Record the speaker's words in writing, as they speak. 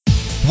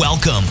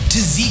Welcome to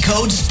Z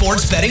Code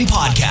Sports Betting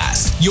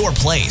Podcast, your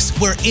place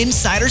where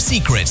insider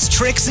secrets,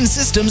 tricks, and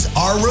systems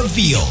are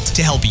revealed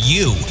to help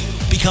you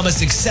become a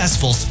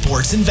successful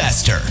sports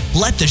investor.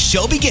 Let the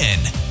show begin.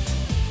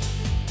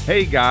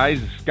 Hey guys,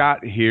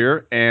 Scott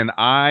here, and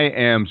I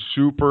am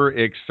super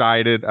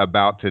excited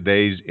about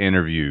today's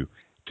interview.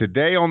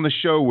 Today on the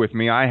show with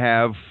me, I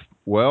have,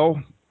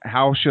 well,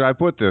 how should I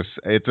put this?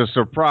 It's a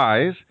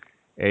surprise,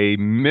 a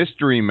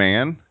mystery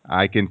man.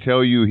 I can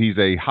tell you he's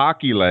a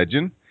hockey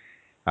legend.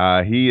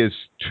 He is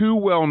too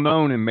well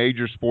known in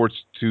major sports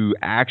to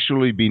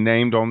actually be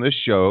named on this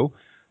show.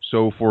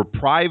 So for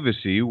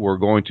privacy, we're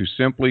going to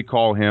simply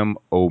call him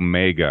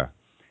Omega.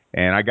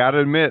 And I got to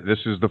admit, this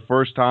is the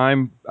first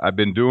time I've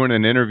been doing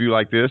an interview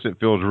like this. It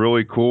feels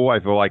really cool. I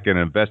feel like an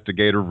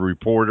investigative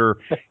reporter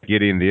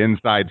getting the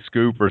inside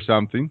scoop or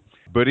something.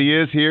 But he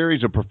is here.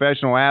 He's a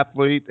professional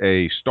athlete,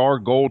 a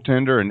star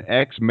goaltender, an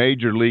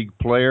ex-major league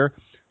player.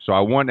 So I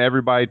want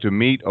everybody to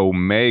meet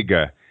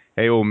Omega.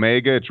 Hey,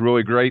 Omega, it's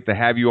really great to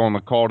have you on the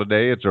call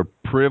today. It's a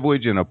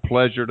privilege and a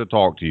pleasure to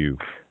talk to you.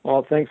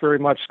 Well, thanks very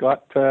much,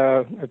 Scott.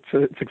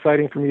 It's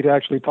exciting for me to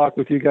actually talk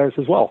with you guys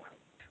as well.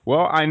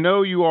 Well, I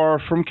know you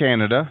are from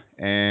Canada,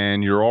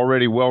 and you're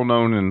already well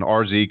known in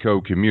our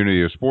ZCO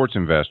community of sports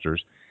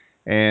investors.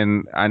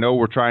 And I know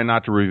we're trying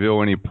not to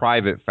reveal any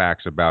private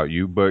facts about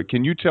you, but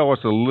can you tell us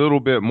a little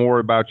bit more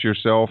about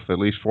yourself, at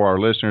least for our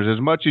listeners, as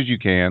much as you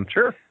can?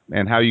 Sure.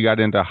 And how you got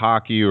into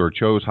hockey or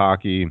chose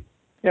hockey?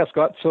 Yeah,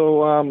 Scott.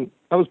 So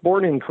I was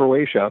born in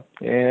Croatia,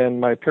 and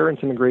my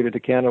parents immigrated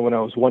to Canada when I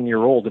was 1 year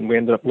old, and we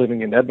ended up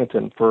living in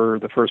Edmonton for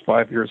the first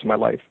 5 years of my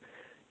life.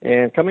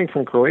 And coming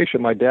from Croatia,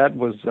 my dad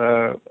was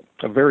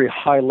a very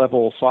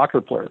high-level soccer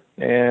player,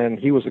 and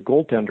he was a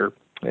goaltender.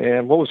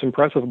 And what was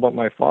impressive about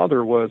my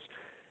father was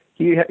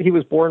he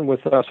was born with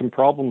some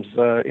problems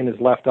in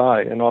his left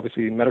eye, and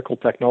obviously medical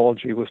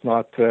technology was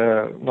not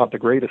the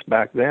greatest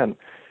back then.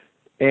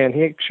 And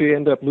he actually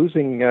ended up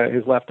losing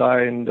his left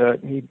eye, and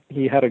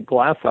he had a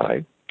glass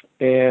eye.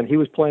 And he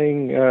was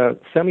playing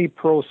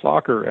semi-pro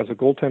soccer as a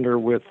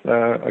goaltender with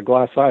a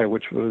glass eye,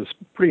 which was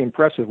pretty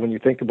impressive when you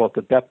think about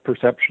the depth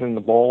perception in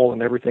the ball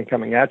and everything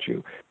coming at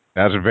you.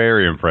 That's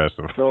very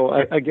impressive. So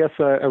I guess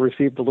I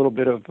received a little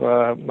bit of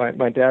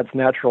my dad's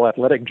natural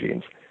athletic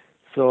genes.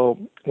 So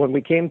when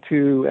we came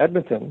to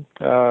Edmonton,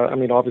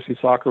 obviously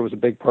soccer was a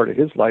big part of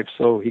his life,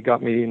 so he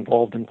got me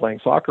involved in playing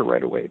soccer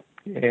right away.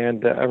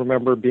 And I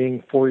remember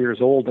being 4 years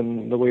old,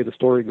 and the way the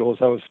story goes,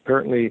 I was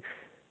apparently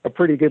a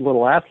pretty good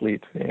little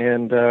athlete.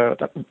 And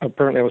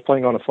apparently I was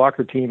playing on a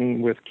soccer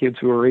team with kids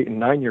who were 8 and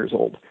 9 years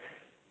old.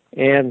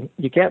 And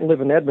you can't live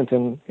in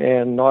Edmonton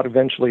and not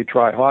eventually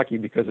try hockey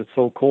because it's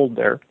so cold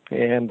there.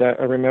 And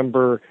I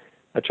remember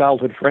a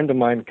childhood friend of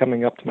mine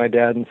coming up to my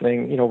dad and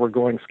saying, we're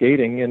going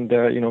skating, and,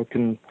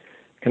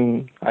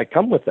 can I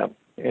come with them?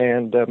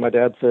 And my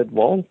dad said,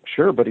 well,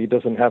 sure, but he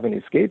doesn't have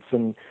any skates.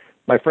 And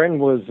my friend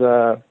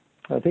was,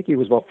 I think he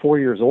was about 4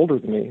 years older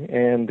than me,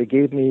 and they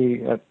gave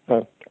me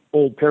a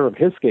old pair of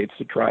his skates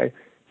to try.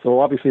 So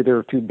obviously they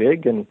were too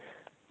big, and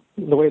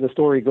the way the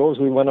story goes,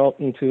 we went out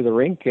into the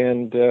rink,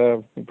 and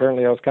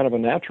apparently I was kind of a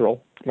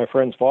natural. My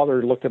friend's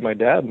father looked at my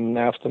dad and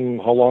asked him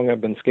how long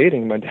I've been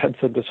skating. My dad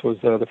said this was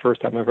the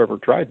first time I've ever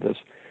tried this.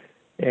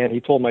 And he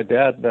told my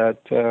dad that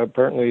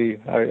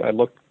apparently I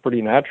looked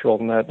pretty natural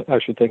and that I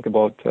should think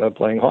about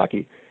playing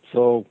hockey.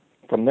 So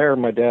from there,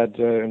 my dad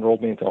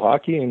enrolled me into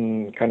hockey,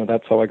 and kind of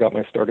that's how I got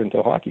my start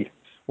into hockey.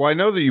 Well, I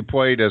know that you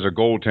played as a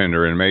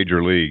goaltender in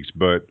major leagues,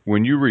 but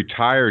when you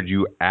retired,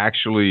 you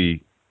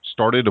actually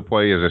started to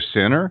play as a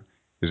center.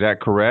 Is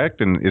that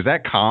correct? And is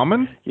that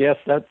common? Yes,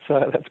 that's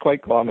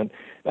quite common.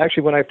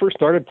 Actually, when I first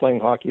started playing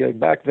hockey,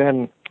 back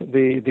then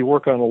they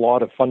work on a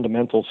lot of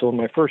fundamentals. So in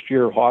my first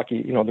year of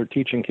hockey, they're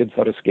teaching kids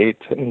how to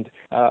skate, and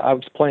I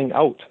was playing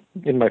out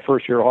in my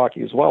first year of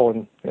hockey as well.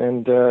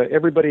 And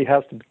everybody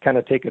has to kind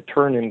of take a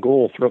turn in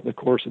goal throughout the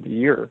course of the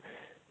year.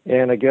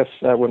 And I guess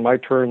when my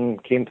turn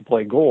came to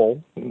play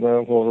goal,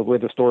 the way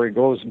the story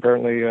goes,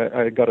 apparently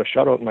I got a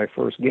shutout in my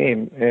first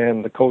game,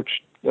 and the coach,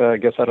 I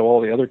guess out of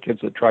all the other kids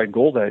that tried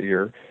goal that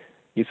year,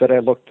 he said I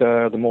looked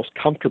the most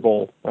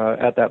comfortable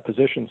at that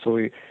position. So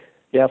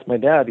he asked my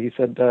dad, he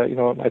said,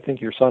 I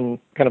think your son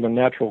kind of a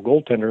natural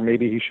goaltender,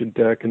 maybe he should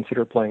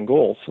consider playing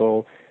goal.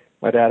 So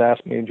my dad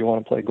asked me, do you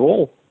want to play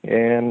goal?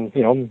 And,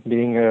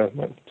 being a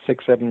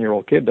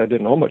 6-7-year-old kid, I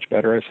didn't know much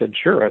better. I said,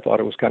 sure. I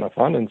thought it was kind of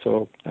fun. And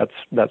so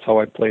that's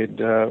how I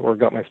played or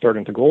got my start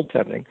into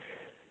goaltending.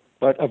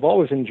 But I've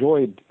always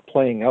enjoyed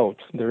playing out.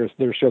 There's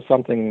just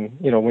something,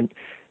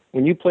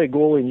 when you play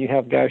goalie and you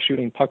have guys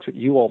shooting pucks at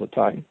you all the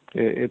time,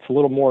 it's a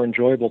little more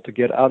enjoyable to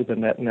get out of the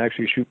net and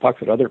actually shoot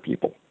pucks at other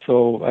people.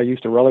 So I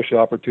used to relish the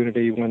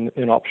opportunity when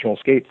in optional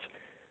skates,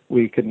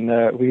 we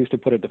used to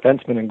put a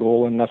defenseman in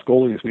goal, and us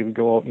goalies, we would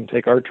go out and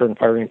take our turn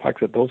firing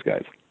pucks at those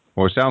guys.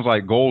 Well, it sounds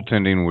like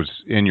goaltending was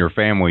in your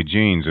family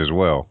genes as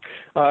well.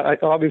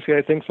 Obviously,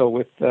 I think so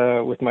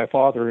with my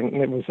father, and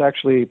it was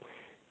actually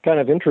kind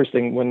of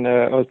interesting when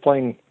I was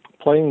playing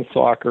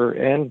soccer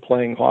and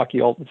playing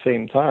hockey all at the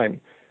same time.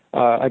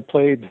 I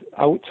played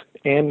out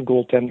and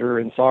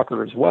goaltender in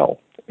soccer as well.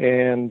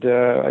 and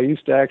I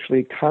used to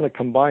actually kind of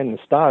combine the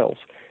styles.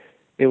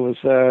 It was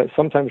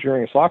sometimes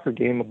during a soccer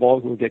game, a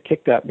ball would get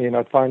kicked at me, and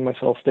I'd find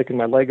myself sticking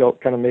my leg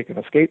out, kind of making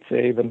a skate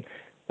save, and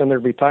then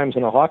there'd be times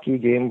in a hockey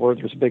game where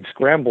there's a big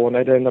scramble, and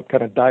I'd end up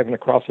kind of diving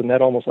across the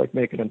net, almost like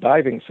making a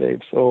diving save.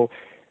 So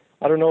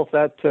I don't know if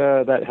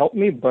that helped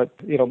me, but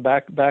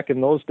back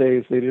in those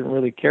days, they didn't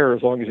really care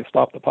as long as you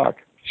stopped the puck.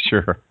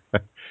 Sure.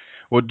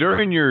 Well,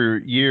 during your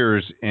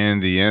years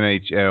in the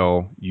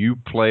NHL, you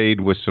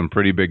played with some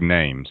pretty big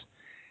names.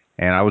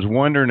 And I was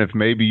wondering if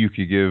maybe you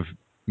could give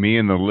me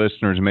and the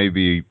listeners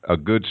maybe a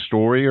good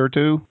story or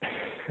two.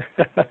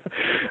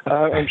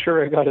 I'm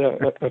sure I got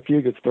a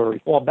few good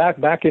stories. Well,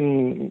 back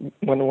in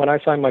when I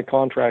signed my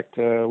contract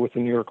with the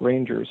New York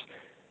Rangers,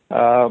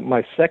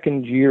 my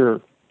second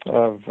year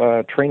of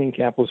training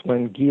camp was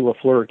when Guy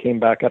Lafleur came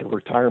back out of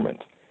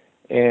retirement.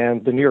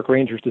 And the New York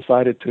Rangers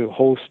decided to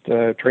host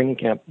training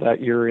camp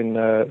that year in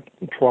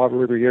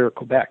Trois-Rivières,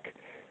 Quebec.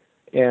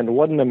 And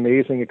what an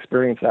amazing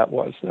experience that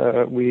was.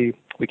 We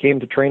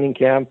came to training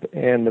camp,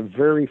 and the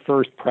very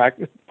first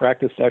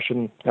practice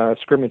session,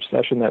 scrimmage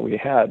session that we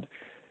had,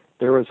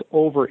 there was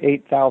over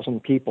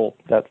 8,000 people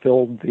that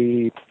filled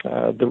the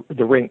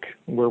rink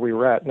where we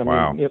were at. And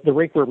wow. The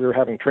rink where we were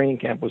having training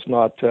camp was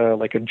not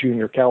like a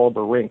junior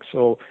caliber rink.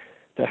 So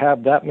to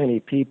have that many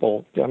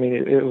people,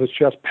 it was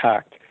just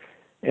packed.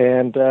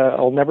 And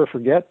I'll never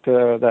forget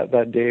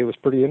that day. It was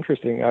pretty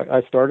interesting.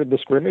 I started the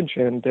scrimmage,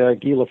 and Guy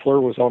Lafleur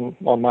was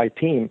on my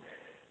team.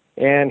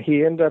 And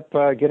he ended up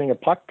getting a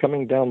puck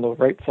coming down the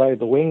right side of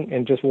the wing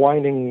and just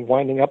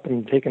winding up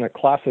and taking a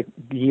classic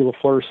Guy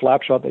Lafleur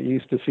slap shot that you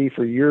used to see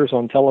for years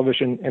on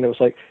television. And it was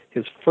like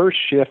his first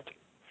shift,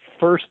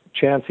 first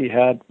chance he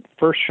had,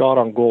 first shot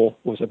on goal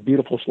was a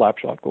beautiful slap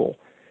shot goal.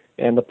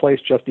 And the place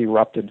just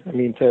erupted. I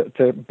mean,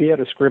 to be at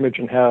a scrimmage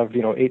and have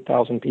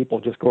 8,000 people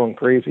just going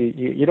crazy,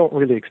 you don't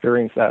really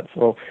experience that.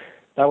 So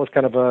that was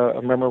kind of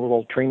a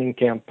memorable training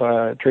camp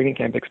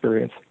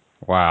experience.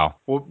 Wow.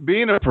 Well,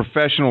 being a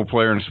professional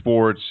player in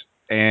sports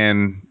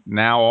and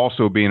now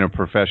also being a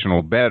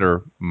professional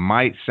bettor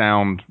might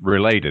sound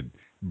related,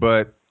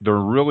 but they're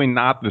really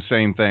not the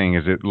same thing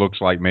as it looks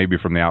like maybe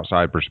from the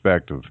outside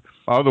perspective.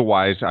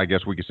 Otherwise, I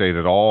guess we could say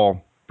that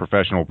all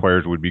professional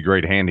players would be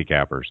great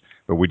handicappers,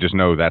 but we just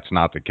know that's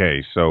not the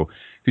case. So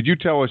could you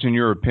tell us, in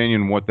your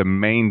opinion, what the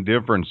main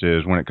difference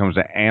is when it comes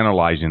to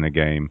analyzing the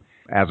game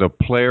as a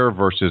player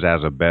versus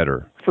as a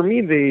bettor? For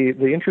me,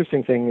 the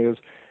interesting thing is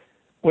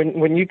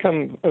when you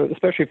come,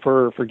 especially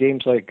for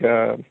games like,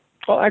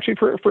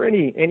 for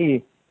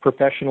any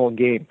professional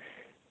game,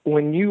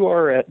 when you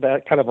are at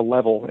that kind of a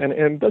level, and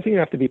it doesn't even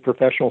have to be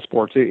professional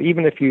sports,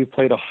 even if you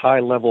played a high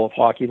level of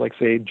hockey, like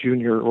say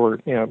junior or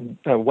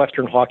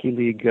Western Hockey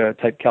League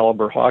type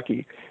caliber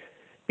hockey,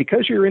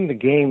 because you're in the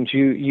games,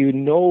 you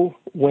know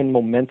when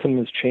momentum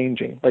is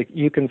changing. Like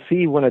you can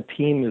see when a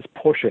team is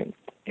pushing,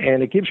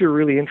 and it gives you a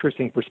really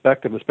interesting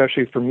perspective,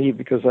 especially for me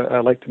because I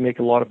like to make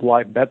a lot of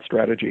live bet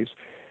strategies.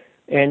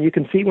 And you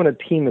can see when a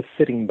team is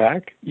sitting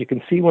back. You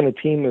can see when a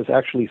team is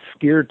actually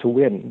scared to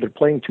win. They're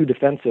playing too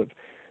defensive.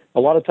 A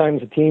lot of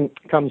times a team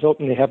comes out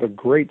and they have a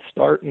great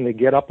start and they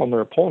get up on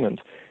their opponent.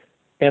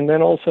 And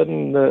then all of a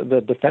sudden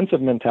the defensive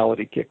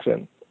mentality kicks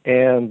in.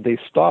 And they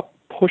stop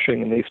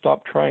pushing and they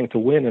stop trying to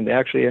win, and they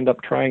actually end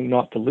up trying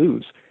not to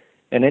lose.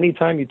 And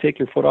anytime you take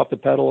your foot off the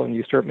pedal and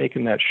you start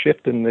making that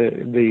shift in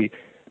the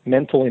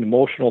mental and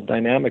emotional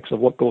dynamics of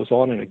what goes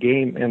on in a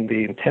game and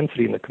the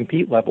intensity and the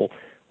compete level,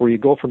 where you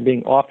go from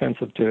being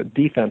offensive to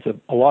defensive,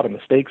 a lot of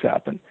mistakes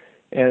happen.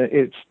 And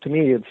to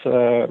me,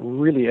 it's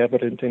really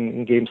evident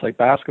in games like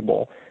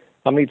basketball.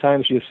 How many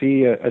times do you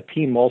see a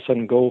team all of a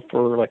sudden go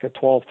for like a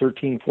 12,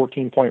 13,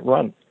 14-point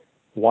run?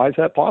 Why is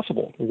that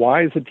possible?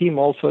 Why is the team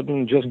all of a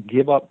sudden just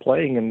give up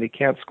playing and they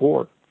can't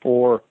score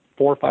for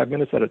 4 or 5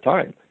 minutes at a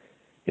time?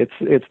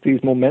 It's these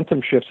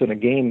momentum shifts in a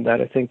game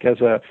that I think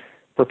as a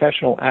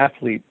professional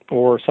athlete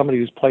or somebody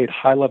who's played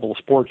high-level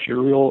sports,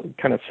 you're real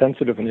kind of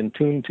sensitive and in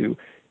tune to,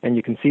 and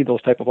you can see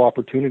those type of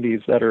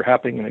opportunities that are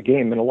happening in a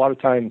game. And a lot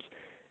of times,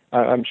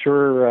 I'm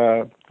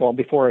sure,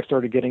 before I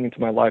started getting into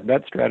my live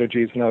bet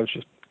strategies and I was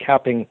just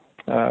capping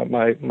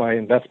my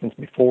investments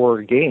before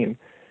a game,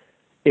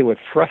 it would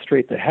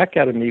frustrate the heck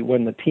out of me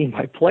when the team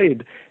I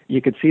played,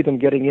 you could see them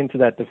getting into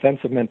that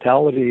defensive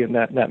mentality and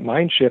that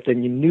mind shift,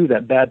 and you knew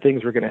that bad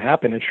things were going to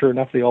happen, and sure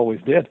enough, they always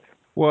did.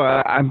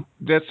 Well,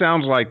 that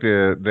sounds like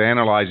the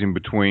analyzing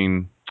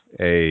between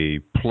a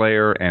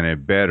player and a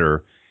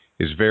bettor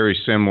is very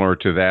similar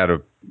to that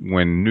of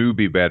when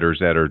newbie bettors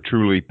that are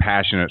truly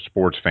passionate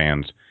sports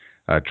fans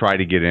try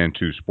to get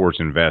into sports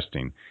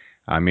investing.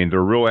 I mean,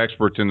 they're real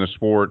experts in the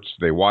sports.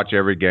 They watch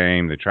every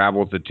game. They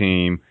travel with the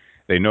team.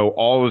 They know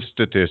all the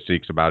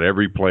statistics about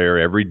every player,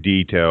 every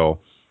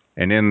detail.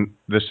 And then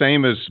the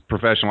same as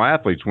professional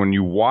athletes, when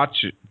you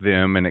watch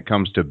them and it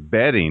comes to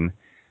betting,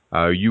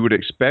 you would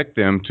expect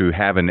them to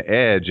have an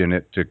edge and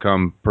it to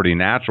come pretty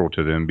natural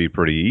to them, be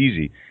pretty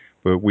easy.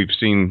 But we've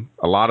seen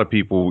a lot of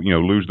people,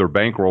 lose their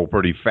bankroll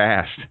pretty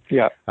fast.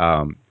 Yeah.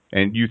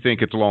 And you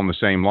think it's along the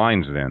same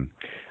lines then?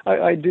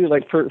 I do.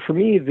 Like for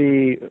me,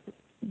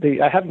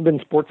 I haven't been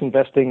sports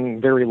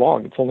investing very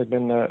long. It's only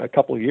been a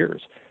couple of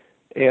years.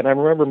 And I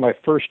remember the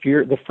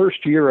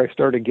first year I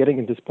started getting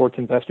into sports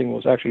investing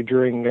was actually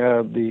during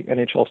the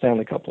NHL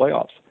Stanley Cup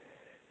playoffs.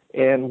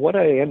 And what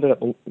I ended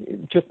up,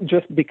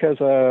 just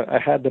because I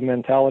had the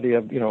mentality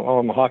of,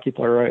 I'm a hockey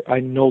player, I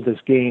know this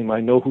game,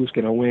 I know who's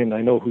going to win,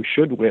 I know who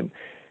should win.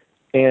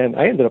 And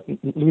I ended up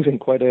losing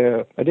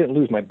I didn't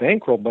lose my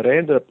bankroll, but I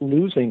ended up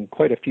losing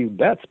quite a few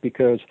bets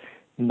because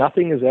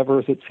nothing is ever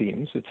as it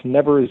seems. It's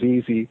never as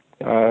easy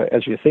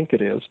as you think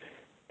it is.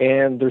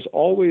 And there's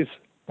always,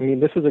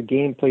 this is a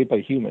game played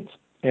by humans,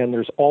 and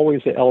there's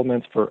always the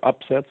elements for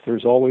upsets.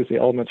 There's always the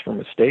elements for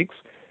mistakes.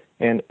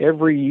 And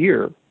every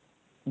year,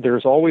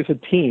 there's always a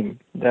team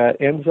that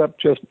ends up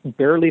just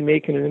barely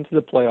making it into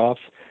the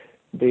playoffs.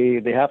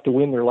 They have to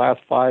win their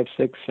last 5,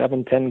 6,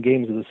 7, 10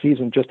 games of the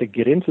season just to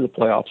get into the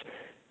playoffs.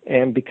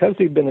 And because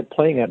they've been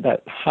playing at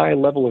that high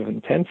level of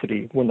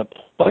intensity, when the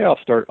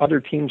playoffs start,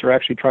 other teams are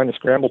actually trying to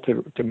scramble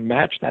to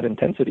match that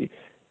intensity.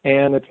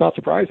 And it's not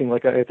surprising.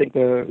 Like, I think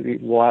the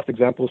last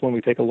example is when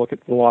we take a look at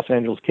the Los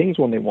Angeles Kings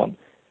when they won.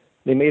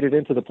 They made it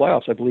into the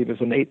playoffs, I believe, as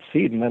an 8th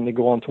seed, and then they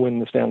go on to win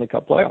the Stanley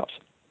Cup playoffs.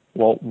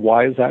 Well,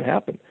 why does that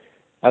happen?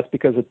 That's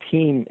because of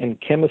team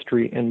and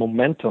chemistry and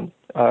momentum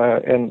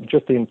and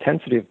just the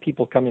intensity of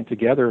people coming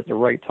together at the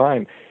right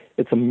time.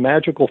 It's a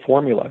magical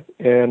formula,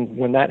 and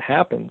when that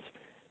happens,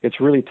 it's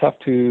really tough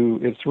to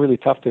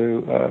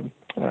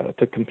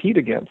compete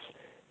against.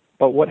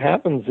 But what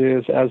happens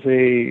is, as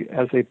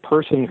a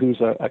person who's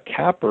a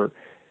capper,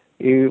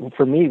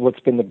 for me,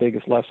 what's been the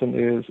biggest lesson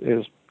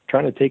is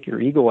trying to take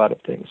your ego out of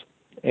things,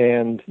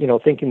 and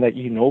thinking that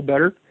you know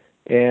better,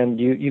 and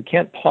you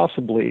can't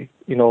possibly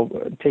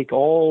take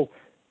all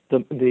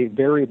the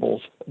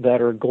variables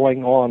that are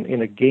going on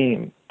in a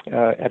game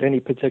at any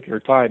particular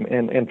time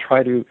and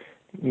try to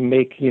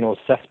make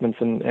assessments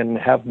and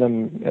have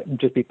them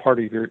just be part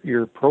of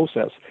your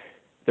process.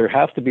 There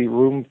has to be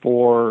room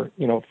for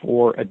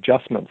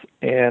adjustments.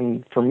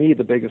 And for me,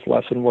 the biggest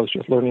lesson was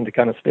just learning to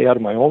kind of stay out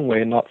of my own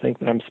way and not think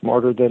that I'm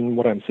smarter than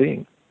what I'm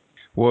seeing.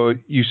 Well,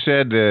 you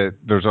said that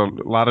there's a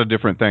lot of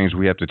different things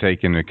we have to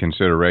take into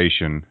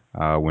consideration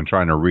when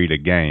trying to read a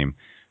game.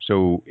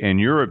 So in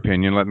your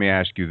opinion, let me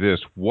ask you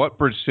this: what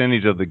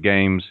percentage of the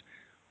games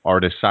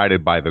are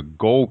decided by the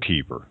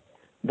goalkeeper?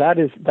 That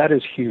is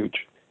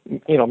huge.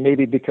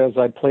 Maybe because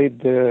I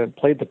played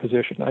the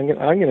position. I'm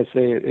going to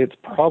say it's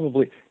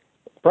probably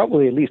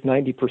at least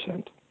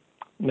 90%.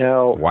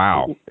 Now,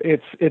 wow,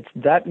 it's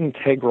that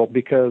integral,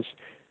 because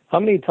how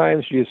many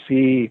times do you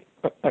see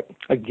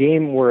a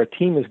game where a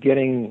team is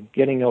getting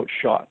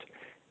outshot?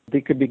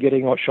 They could be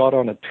getting outshot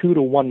on a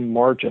 2-1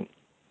 margin,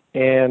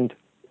 and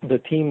the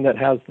team that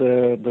has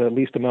the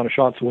least amount of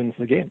shots wins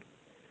the game.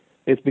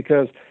 It's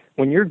because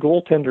when your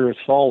goaltender is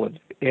solid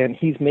and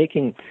he's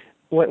making.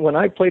 When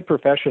I played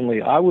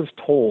professionally, I was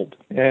told,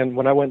 and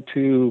when I went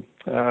to,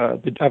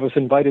 I was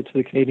invited to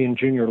the Canadian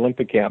Junior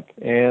Olympic Camp,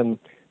 and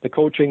the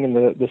coaching and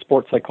the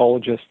sports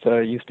psychologists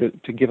used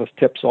to give us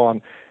tips on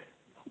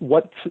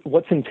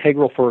what's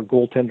integral for a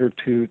goaltender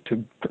to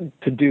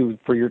do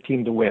for your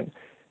team to win.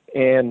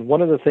 And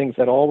one of the things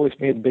that always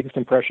made the biggest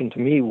impression to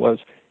me was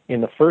in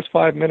the first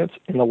 5 minutes,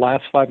 in the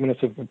last 5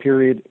 minutes of the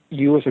period,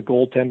 you as a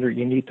goaltender,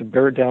 you need to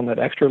bear down that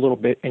extra little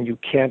bit, and you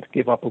can't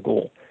give up a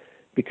goal.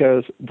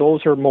 Because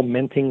those are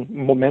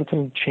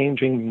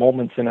momentum-changing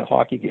moments in a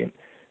hockey game.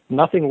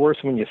 Nothing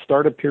worse when you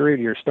start a period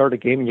or you start a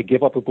game and you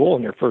give up a goal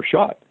in your first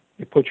shot.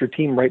 You put your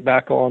team right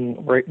back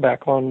on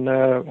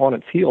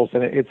its heels,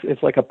 and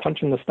it's like a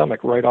punch in the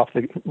stomach right off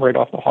the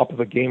hop of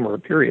a game or a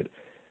period.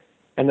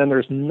 And then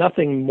there's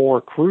nothing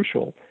more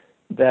crucial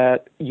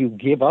that you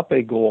give up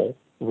a goal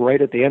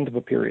right at the end of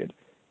a period.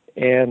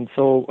 And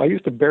so I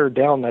used to bear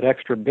down that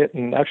extra bit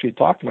and actually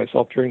talk to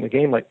myself during the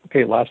game, like,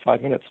 okay, first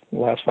 5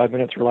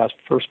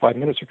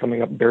 minutes are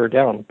coming up, bear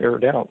down.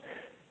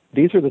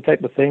 These are the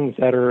type of things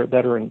that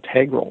are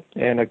integral.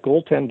 And a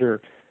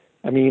goaltender,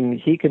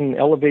 he can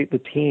elevate the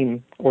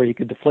team or he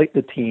could deflate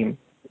the team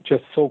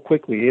just so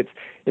quickly.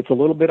 It's a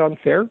little bit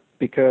unfair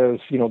because,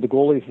 the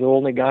goalie is the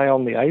only guy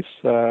on the ice,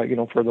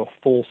 for the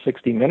full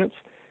 60 minutes.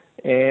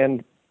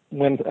 And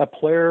when a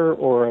player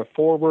or a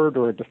forward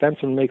or a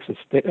defenseman makes a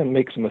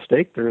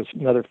mistake, there's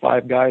another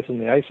 5 guys on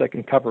the ice that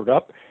can cover it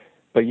up.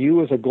 But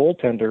you as a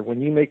goaltender,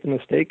 when you make the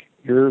mistake,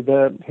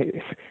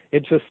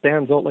 it just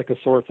stands out like a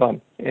sore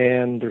thumb,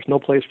 and there's no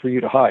place for you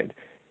to hide.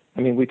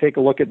 We take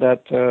a look at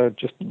that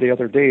just the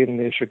other day in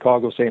the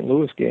Chicago-St.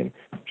 Louis game.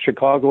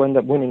 Chicago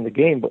ended up winning the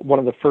game, but one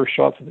of the first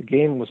shots of the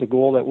game was a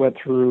goal that went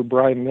through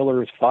Brian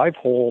Miller's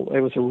 5-hole. It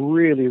was a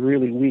really,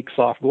 really weak,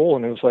 soft goal,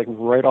 and it was like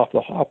right off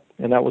the hop,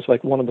 and that was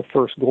like one of the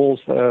first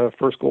goals of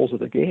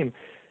the game.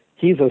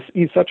 He's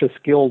such a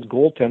skilled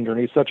goaltender, and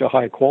he's such a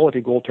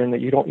high-quality goaltender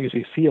that you don't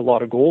usually see a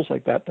lot of goals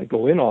like that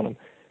go in on him.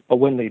 But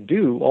when they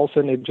do, all of a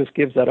sudden it just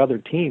gives that other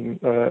team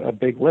a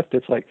big lift.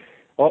 It's like,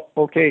 oh,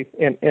 okay,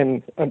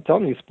 and I'm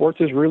telling you, sports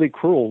is really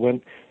cruel.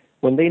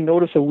 When they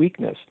notice a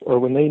weakness or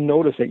when they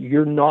notice that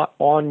you're not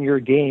on your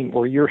game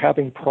or you're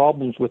having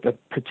problems with a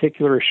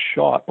particular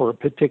shot or a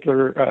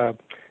particular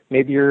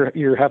Maybe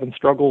you're having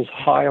struggles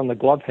high on the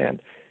glove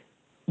hand.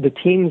 The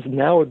teams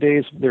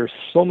nowadays, there's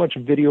so much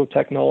video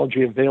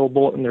technology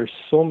available, and there's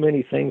so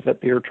many things that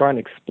they're trying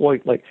to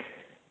exploit. Like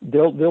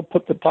they'll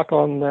put the puck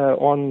on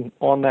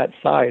that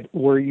side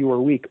where you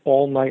are weak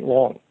all night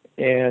long,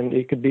 and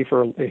it could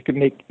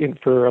make it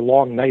for a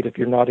long night if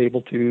you're not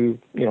able to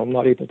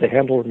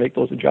handle or make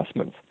those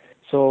adjustments.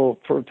 So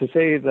to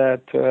say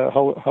that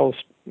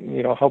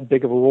how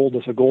big of a role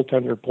does a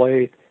goaltender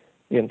play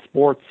in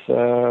sports,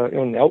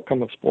 in the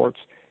outcome of sports,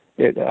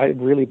 I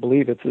really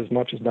believe it's as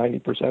much as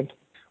 90%.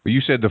 Well,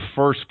 you said the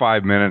first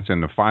 5 minutes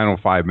and the final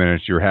 5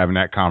 minutes you're having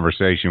that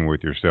conversation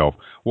with yourself.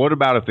 What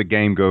about if the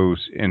game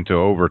goes into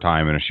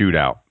overtime in a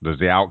shootout? Does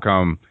the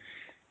outcome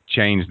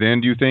change then,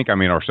 do you think? I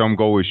mean, are some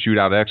goalies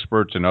shootout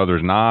experts and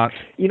others not?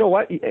 You know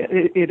what?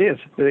 It is.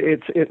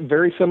 It's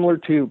very similar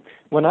to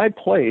when I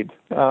played.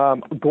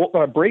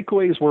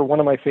 Breakaways were one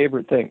of my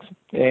favorite things.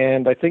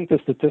 And I think the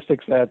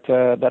statistics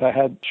that I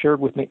had shared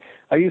with me,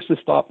 I used to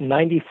stop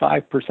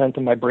 95%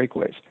 of my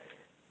breakaways.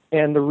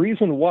 And the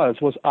reason was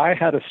I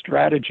had a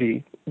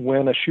strategy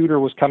when a shooter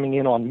was coming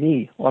in on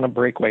me on a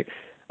breakaway.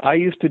 I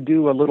used to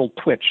do a little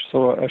twitch.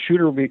 So a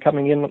shooter would be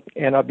coming in,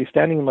 and I'd be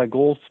standing in my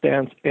goal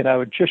stance, and I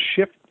would just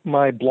shift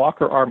my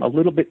blocker arm a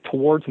little bit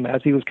towards him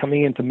as he was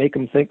coming in to make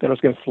him think that I was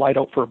going to slide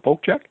out for a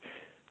poke check.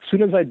 As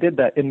soon as I did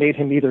that, it made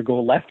him either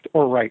go left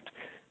or right.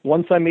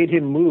 Once I made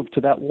him move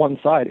to that one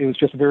side, it was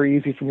just very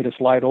easy for me to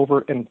slide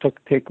over and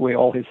take away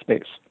all his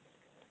space.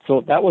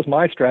 So that was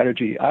my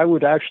strategy. I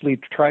would actually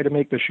try to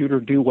make the shooter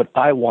do what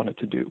I wanted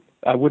to do.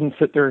 I wouldn't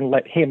sit there and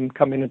let him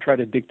come in and try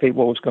to dictate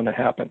what was going to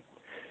happen.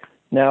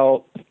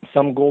 Now,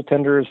 some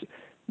goaltenders,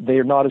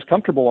 they're not as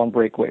comfortable on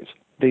breakaways.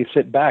 They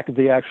sit back.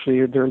 They're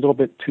a little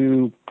bit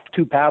too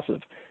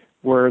passive,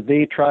 where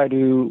they try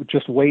to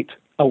just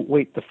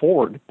outweight the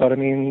forward. But I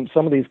mean,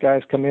 some of these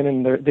guys come in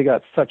and they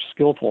got such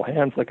skillful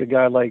hands, like a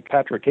guy like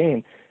Patrick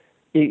Kane.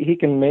 He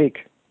can make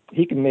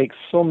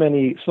so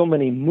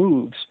many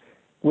moves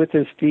with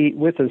his feet,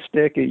 with his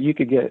stick. You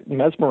could get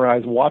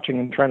mesmerized watching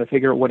him trying to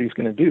figure out what he's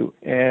going to do.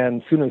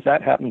 And as soon as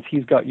that happens,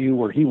 he's got you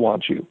where he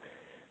wants you.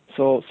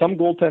 So some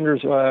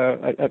goaltenders,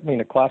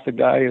 a classic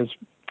guy is,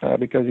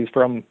 because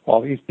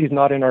he's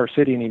not in our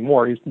city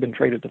anymore. He's been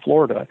traded to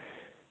Florida,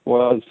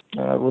 was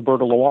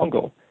Roberto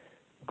Luongo.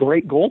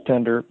 Great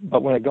goaltender,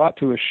 but when it got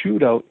to a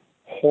shootout,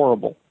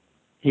 horrible.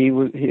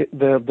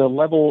 The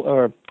level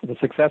or the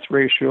success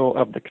ratio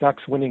of the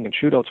Canucks winning in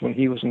shootouts when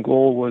he was in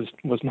goal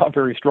was not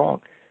very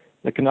strong.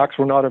 The Canucks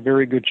were not a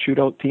very good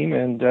shootout team,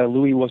 and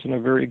Louis wasn't a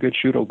very good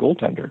shootout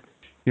goaltender.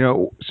 You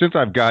know, since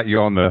I've got you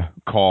on the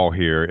call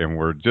here and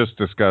we're just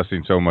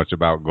discussing so much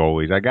about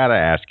goalies, I got to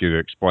ask you to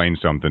explain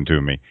something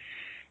to me.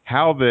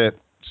 How that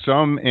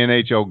some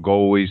NHL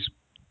goalies,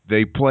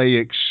 they play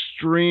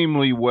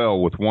extremely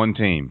well with one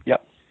team.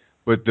 Yep.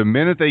 But the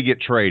minute they get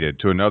traded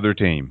to another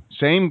team,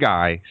 same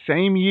guy,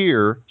 same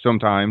year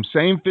sometimes,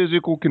 same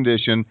physical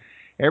condition,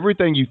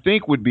 everything you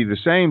think would be the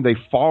same, they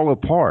fall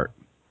apart.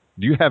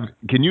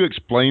 Can you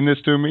explain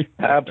this to me?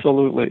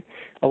 Absolutely.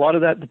 A lot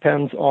of that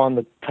depends on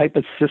the type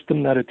of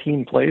system that a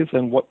team plays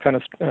and what kind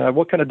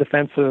of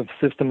defensive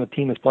system a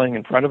team is playing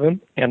in front of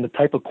him and the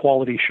type of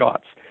quality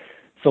shots.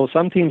 So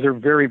some teams are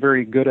very,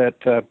 very good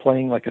at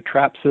playing like a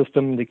trap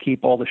system to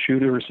keep all the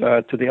shooters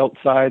to the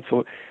outside.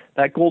 So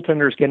that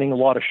goaltender is getting a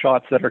lot of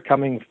shots that are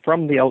coming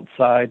from the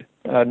outside,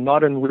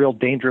 not in real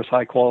dangerous,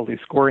 high-quality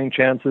scoring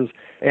chances,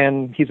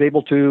 and he's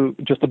able to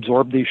just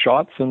absorb these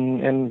shots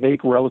and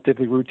make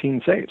relatively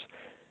routine saves.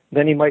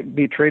 Then he might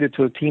be traded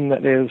to a team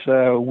that is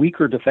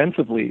weaker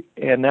defensively,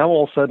 and now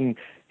all of a sudden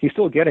he's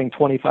still getting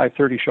 25,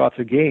 30 shots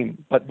a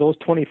game, but those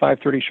 25,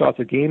 30 shots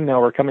a game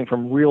now are coming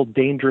from real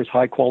dangerous,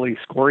 high-quality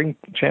scoring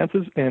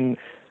chances, and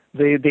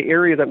the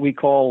area that we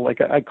call,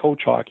 like I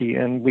coach hockey,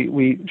 and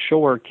we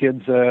show our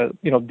kids,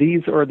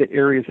 these are the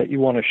areas that you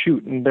want to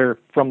shoot, and they're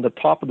from the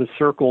top of the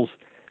circles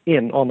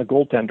in on the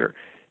goaltender.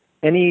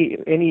 Any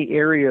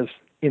areas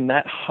in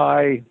that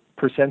high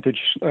percentage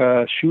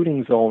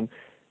shooting zone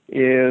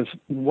is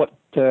what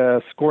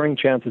scoring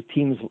chances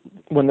teams,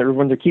 when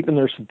they're keeping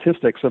their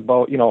statistics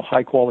about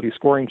high quality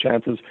scoring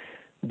chances,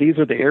 these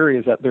are the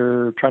areas that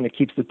they're trying to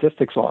keep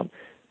statistics on.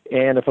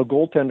 And if a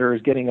goaltender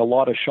is getting a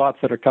lot of shots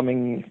that are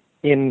coming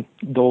in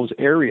those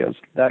areas,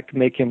 that can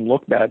make him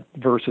look bad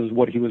versus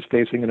what he was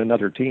facing in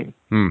another team.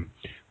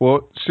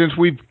 Well, since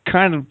we've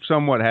kind of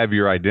somewhat have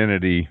your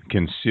identity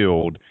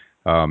concealed,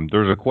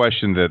 there's a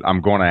question that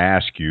I'm going to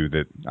ask you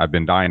that I've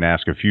been dying to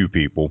ask a few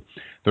people.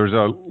 There's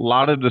a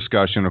lot of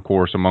discussion, of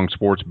course, among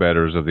sports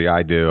bettors of the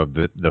idea of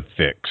the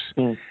fix.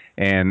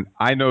 And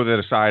I know that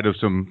aside of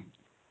some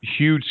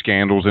huge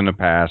scandals in the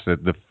past,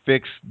 that the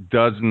fix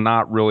does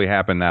not really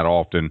happen that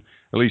often.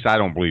 At least I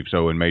don't believe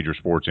so in major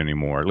sports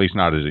anymore, at least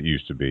not as it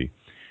used to be.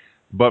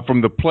 But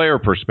from the player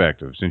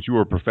perspective, since you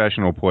were a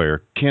professional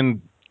player,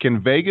 can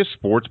Vegas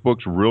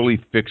sportsbooks really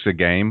fix a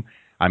game?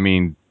 I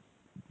mean,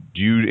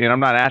 and I'm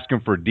not asking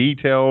for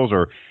details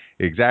or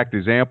exact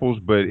examples,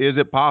 but is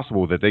it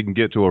possible that they can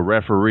get to a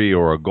referee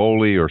or a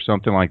goalie or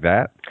something like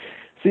that?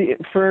 See,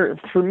 for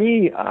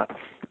me,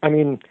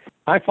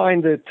 I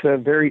find it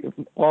very,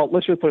 well,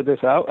 let's just put it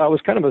this out. I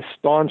was kind of a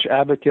staunch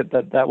advocate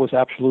that was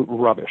absolute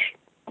rubbish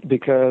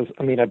because,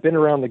 I mean, I've been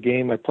around the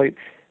game. I played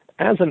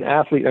as an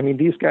athlete. I mean,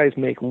 these guys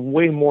make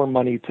way more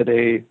money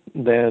today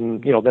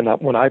than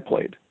when I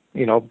played.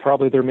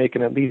 Probably they're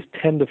making at least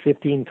 10 to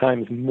 15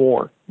 times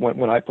more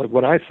when I played.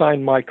 When I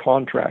signed my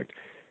contract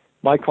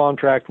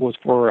was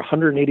for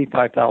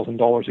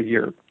 $185,000 a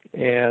year.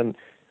 And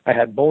I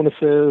had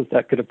bonuses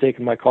that could have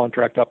taken my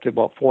contract up to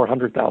about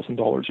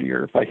 $400,000 a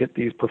year if I hit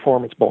these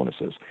performance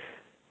bonuses.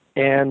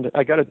 And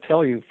I got to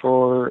tell you,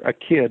 for a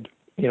kid,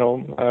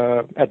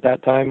 at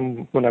that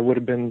time when I would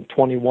have been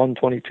 21,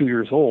 22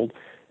 years old,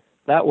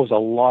 that was a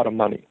lot of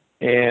money.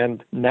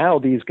 And now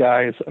these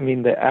guys, I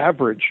mean, the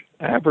average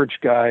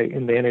guy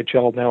in the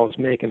NHL now is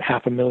making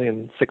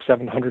 $500,000,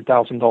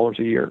 $600,000-$700,000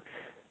 a year.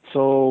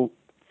 So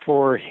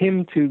for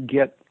him to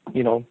get,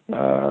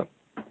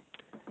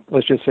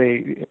 let's just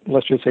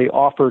say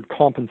offered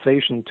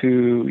compensation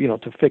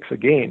to fix a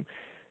game,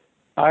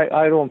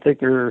 I don't think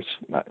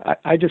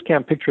I just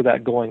can't picture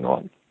that going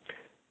on.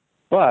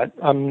 But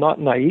I'm not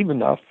naive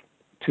enough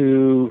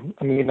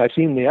I've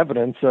seen the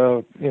evidence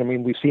of,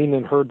 we've seen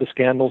and heard the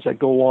scandals that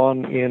go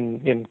on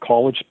in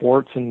college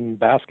sports and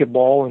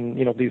basketball and,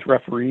 these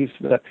referees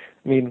that,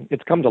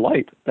 it's come to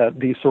light that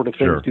these sort of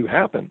things do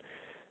happen.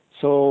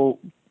 So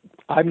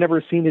I've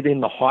never seen it in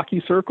the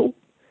hockey circle,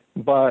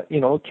 but,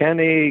 can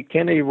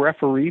a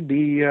referee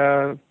be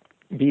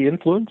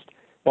influenced?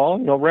 Well,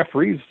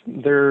 referees,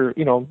 they're,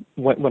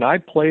 when I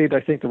played,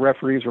 I think the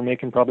referees were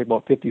making probably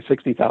about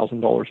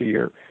 $50,000-$60,000 a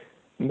year.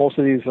 Most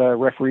of these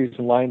referees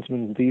and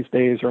linesmen these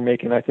days are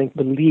making, I think,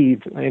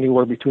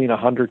 anywhere between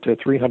 $100,000 to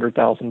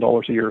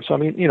 $300,000 a year. So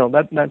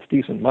that's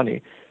decent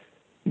money.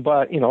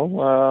 But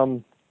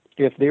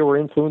if they were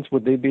influenced,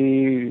 would they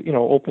be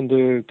open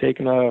to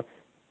taking a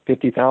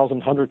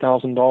 $50,000,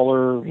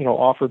 $100,000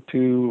 offer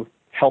to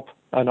help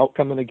an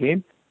outcome in a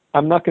game?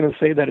 I'm not going to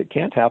say that it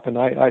can't happen.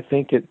 I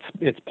think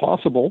it's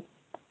possible.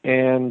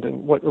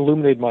 And what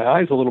illuminated my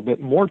eyes a little bit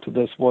more to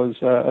this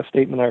was a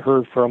statement I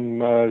heard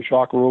from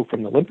Jacques Rouleau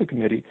from the Olympic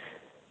Committee,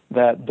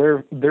 that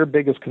their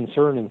biggest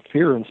concern and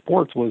fear in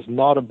sports was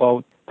not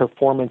about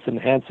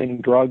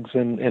performance-enhancing drugs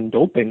and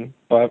doping,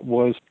 but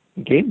was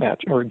game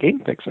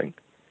fixing.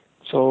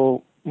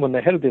 So when the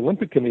head of the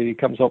Olympic Committee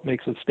comes out and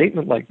makes a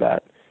statement like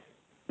that,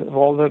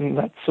 well, then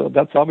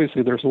that's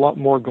obviously there's a lot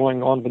more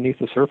going on beneath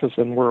the surface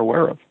than we're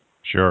aware of.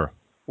 Sure.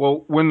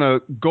 Well, when the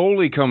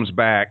goalie comes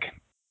back,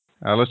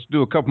 let's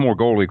do a couple more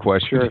goalie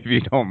questions, if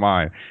you don't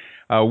mind.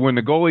 When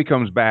the goalie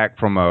comes back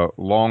from a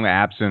long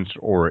absence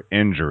or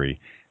injury,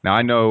 now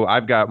I know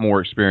I've got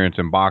more experience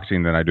in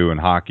boxing than I do in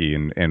hockey,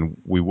 and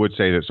we would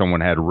say that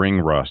someone had ring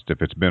rust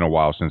if it's been a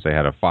while since they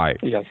had a fight.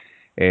 Yes.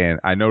 And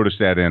I noticed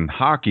that in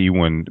hockey,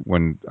 when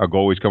a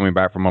goalie's coming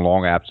back from a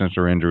long absence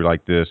or injury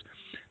like this,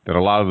 that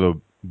a lot of the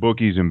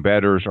bookies and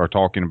bettors are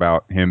talking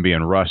about him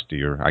being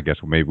rusty, or I guess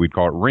maybe we'd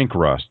call it rink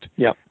rust.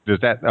 Yeah. Does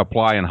that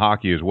apply in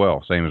hockey as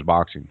well, same as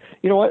boxing?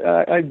 You know what?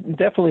 I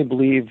definitely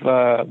believe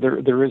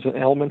there is an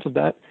element of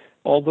that.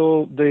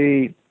 Although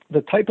the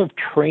type of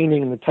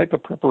training and the type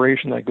of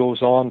preparation that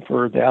goes on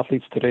for the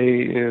athletes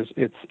today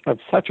it's at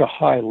such a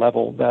high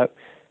level that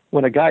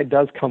when a guy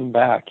does come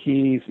back,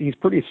 he's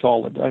pretty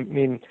solid.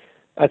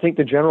 I think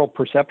the general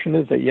perception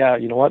is that, yeah,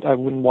 you know what, I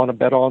wouldn't want to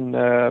bet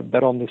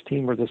on this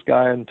team or this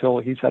guy until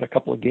he's had a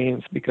couple of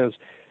games, because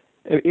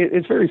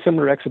it's very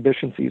similar to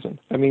exhibition season.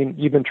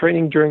 You've been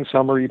training during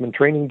summer, you've been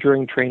training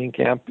during training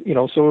camp,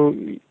 so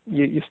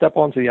you step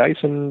onto the ice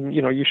and,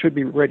 you should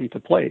be ready to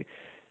play.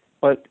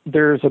 But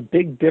there's a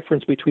big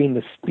difference between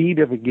the speed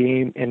of a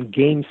game and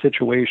game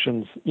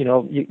situations.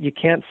 You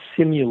can't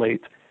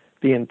simulate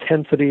the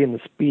intensity and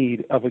the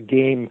speed of a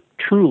game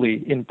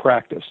truly in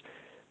practice.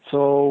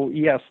 So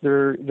yes,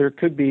 there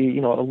could be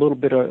a little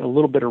bit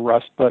of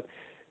rust, but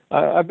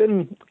I've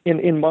been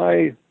in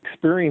my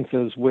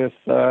experiences with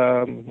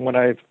when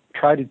I've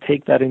tried to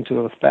take that into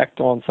effect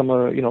on some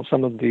of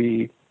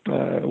the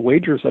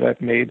wagers that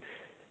I've made,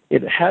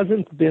 it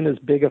hasn't been as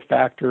big a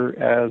factor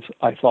as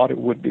I thought it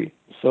would be.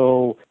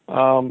 So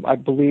I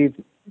believe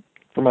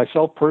for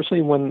myself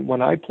personally,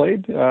 when I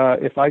played,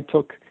 if I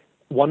took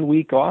 1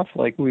 week off,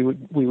 like we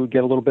would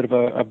get a little bit of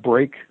a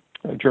break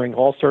during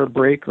All-Star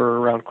break or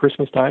around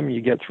Christmas time, you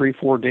get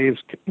 3-4 days,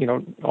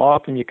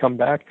 off and you come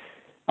back.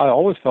 I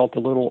always felt a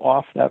little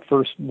off that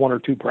first 1 or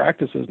 2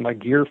 practices. My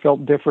gear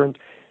felt different.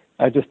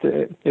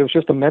 It was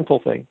just a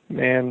mental thing.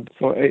 And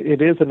so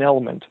it is an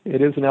element.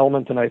 It is an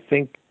element, and I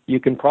think you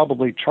can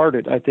probably chart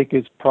it. I think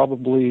it's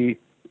probably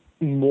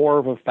more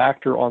of a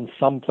factor on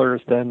some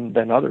players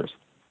than others.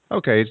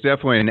 Okay, it's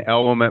definitely an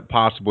element,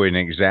 possibly an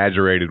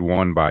exaggerated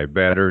one by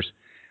bettors.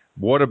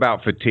 What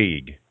about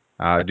fatigue?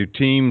 Do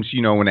teams,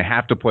 when they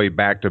have to play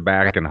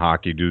back-to-back in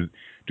hockey, do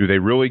they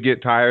really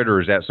get tired, or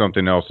is that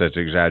something else that's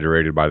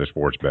exaggerated by the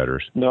sports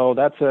bettors? No,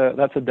 that's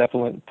a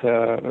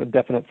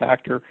definite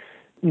factor.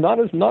 Not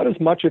as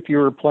much if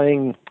you're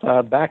playing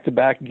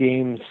back-to-back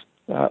games.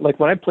 Like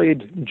when I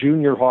played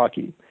junior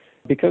hockey,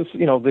 because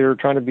they're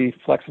trying to be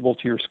flexible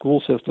to your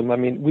school system.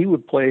 We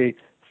would play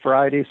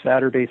Friday,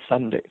 Saturday,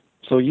 Sunday.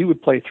 So you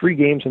would play 3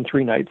 games in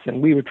 3 nights,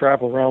 and we would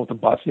travel around with the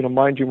bus.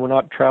 Mind you, we're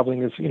not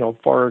traveling as,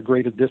 far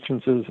greater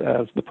distances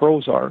as the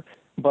pros are.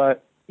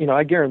 But,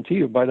 I guarantee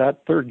you by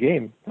that 3rd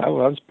game, I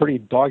was pretty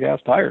dog-ass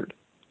tired.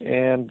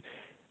 And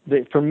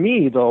for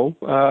me, though,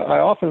 I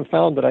often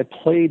found that I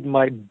played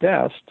my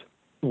best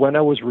when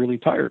I was really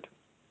tired.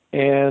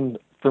 And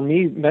for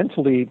me,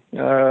 mentally,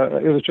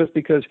 it was just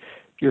because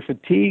you're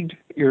fatigued,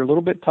 you're a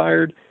little bit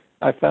tired.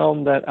 I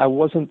found that I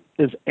wasn't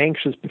as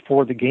anxious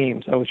before the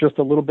games. I was just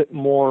a little bit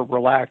more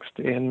relaxed.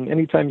 And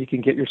anytime you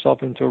can get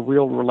yourself into a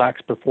real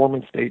relaxed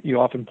performance state, you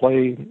often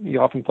play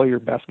your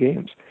best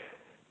games.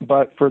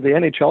 But for the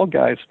NHL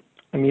guys,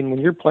 when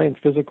you're playing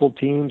physical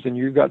teams and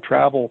you've got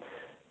travel,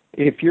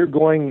 if you're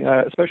going,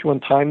 especially when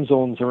time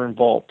zones are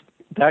involved,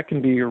 that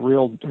can be a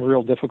real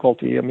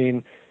difficulty.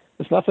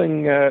 It's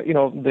nothing,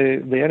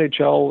 the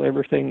NHL,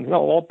 everything,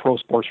 all pro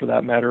sports for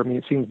that matter.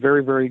 It seems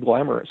very, very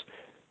glamorous.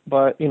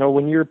 But,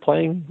 when you're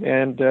playing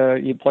and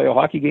you play a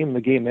hockey game and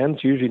the game ends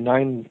usually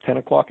 9, 10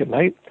 o'clock at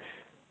night,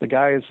 the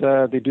guys,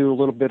 they do a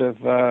little bit of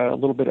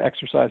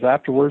exercise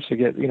afterwards to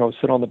get,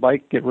 sit on the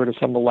bike, get rid of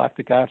some of the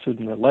lactic acid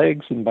in their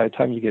legs. And by the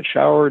time you get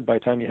showered, by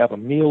the time you have a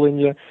meal in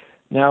you,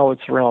 now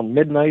it's around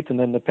midnight. And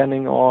then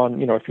depending on,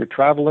 if you're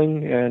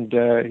traveling and,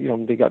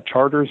 they got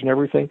charters and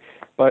everything.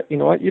 But you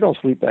know what? You don't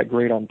sleep that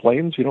great on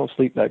planes. You don't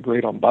sleep that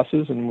great on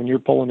buses. And when you're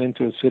pulling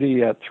into a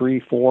city at 3,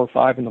 4,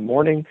 5 in the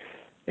morning,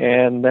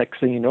 and next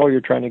thing you know,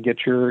 you're trying to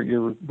get your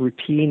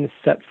routine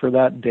set for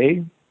that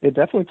day, it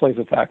definitely plays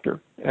a factor,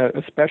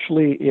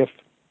 especially if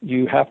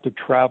you have to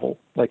travel.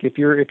 Like if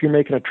you're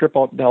making a trip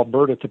out to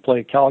Alberta to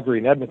play Calgary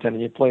and Edmonton,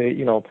 and you play,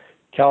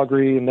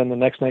 Calgary, and then the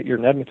next night you're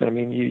in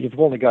Edmonton, you've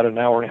only got an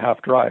hour and a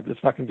half drive.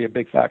 It's not going to be a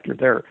big factor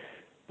there.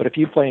 But if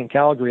you play in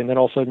Calgary and then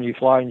all of a sudden you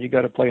fly and you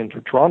got to play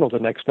into Toronto the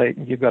next night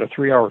and you've got a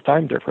 3-hour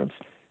time difference,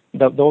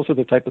 those are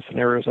the type of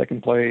scenarios that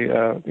can play,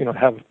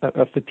 have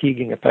a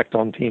fatiguing effect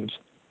on teams.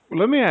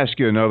 Let me ask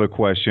you another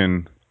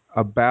question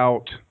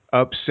about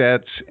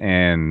upsets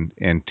and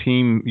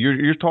team.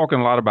 You're talking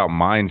a lot about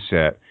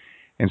mindset,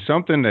 and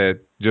something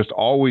that just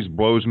always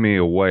blows me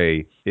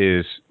away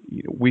is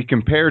we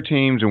compare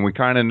teams and we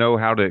kind of know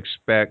how to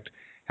expect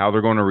how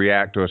they're going to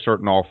react to a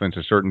certain offense,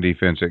 a certain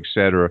defense, et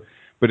cetera.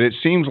 But it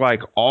seems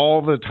like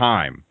all the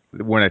time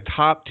when a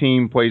top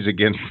team plays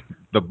against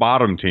the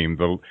bottom team,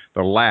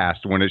 the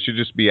last, when it should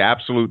just be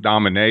absolute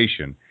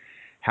domination,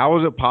 how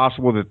is it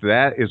possible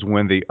that is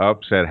when the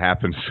upset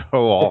happens so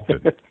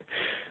often?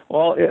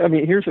 Well,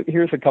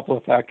 here's a couple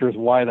of factors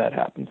why that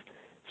happens.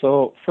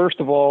 So first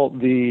of all,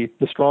 the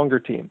stronger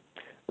team,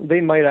 they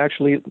might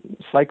actually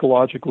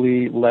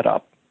psychologically let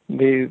up.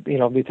 They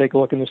take a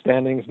look in the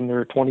standings and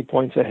they're 20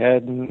 points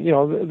ahead, and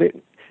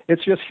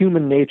it's just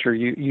human nature.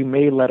 You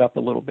may let up a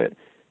little bit.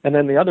 And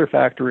then the other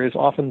factor is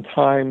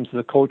oftentimes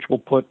the coach will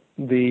put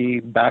the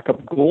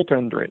backup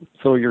goaltender in.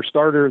 So your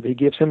starter, he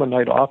gives him a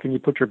night off, and you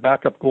put your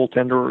backup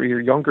goaltender or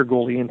your younger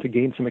goalie in to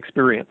gain some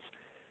experience.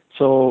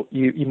 So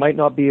you might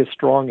not be as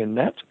strong in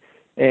net,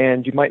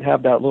 and you might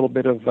have that little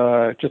bit of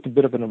just a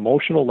bit of an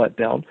emotional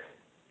letdown.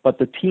 But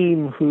the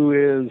team who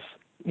is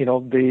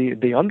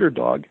the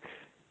underdog,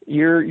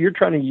 you're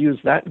trying to use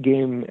that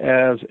game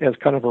as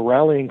kind of a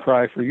rallying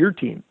cry for your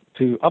team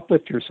to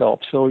uplift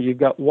yourself. So you've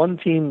got one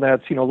team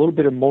that's a little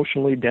bit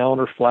emotionally down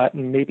or flat,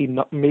 and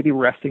maybe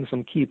resting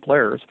some key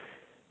players,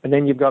 and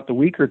then you've got the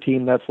weaker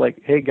team that's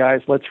like, hey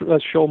guys, let's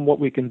show them what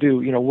we can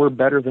do. We're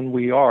better than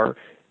we are,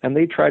 and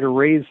they try to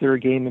raise their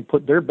game and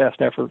put their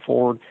best effort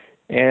forward,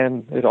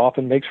 and it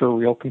often makes for a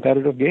real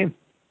competitive game.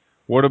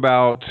 What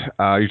about,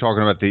 you're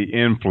talking about the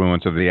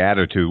influence of the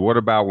attitude. What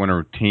about when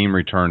a team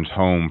returns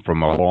home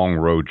from a long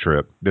road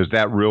trip? Does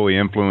that really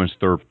influence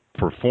their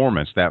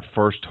performance, that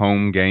first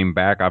home game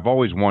back? I've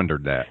always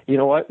wondered that. You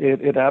know what?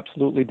 It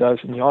absolutely does.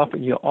 And you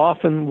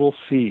often will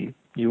see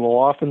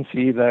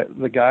that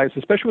the guys,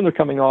 especially when they're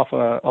coming off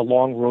a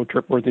long road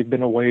trip where they've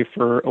been away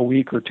for a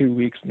week or 2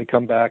 weeks and they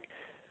come back,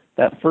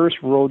 that first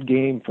road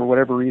game for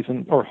whatever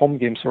reason, or home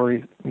game,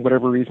 sorry,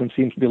 whatever reason,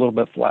 seems to be a little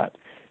bit flat.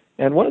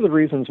 And one of the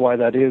reasons why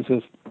that is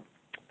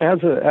as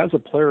a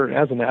player,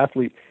 as an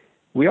athlete,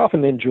 we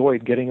often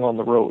enjoyed getting on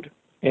the road.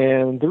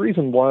 And the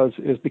reason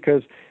is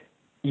because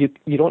you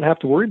don't have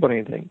to worry about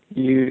anything.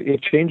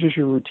 It changes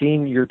your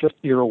routine.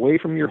 You're away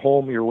from your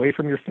home. You're away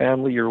from your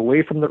family. You're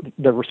away from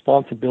the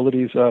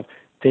responsibilities of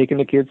taking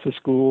the kids to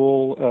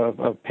school,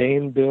 of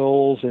paying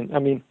bills.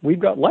 And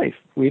we've got life.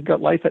 We've got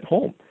life at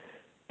home.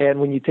 And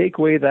when you take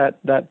away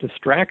that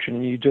distraction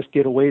and you just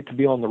get away to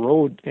be on the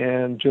road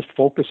and just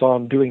focus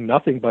on doing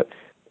nothing but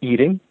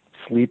eating,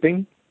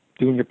 sleeping,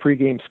 doing your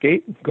pregame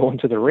skate, going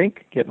to the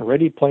rink, getting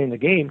ready, playing the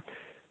game,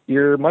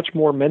 you're much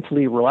more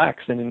mentally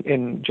relaxed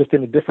and just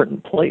in a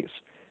different place.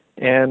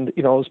 And,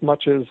 as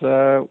much as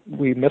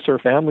we miss our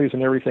families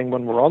and everything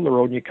when we're on the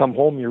road and you come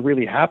home, you're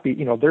really happy,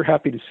 they're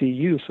happy to see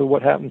you. So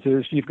what happens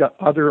is you've got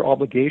other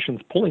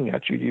obligations pulling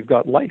at you. You've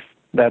got life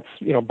that's,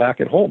 back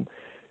at home.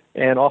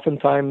 And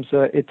oftentimes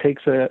it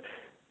takes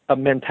a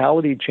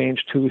mentality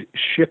change to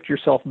shift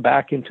yourself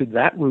back into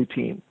that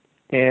routine.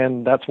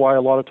 And that's why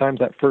a lot of times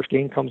that first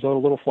game comes out a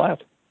little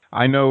flat.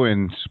 I know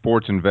in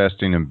sports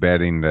investing and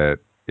betting that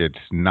it's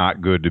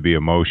not good to be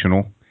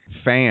emotional.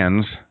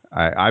 Fans,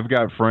 I've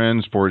got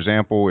friends, for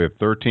example, if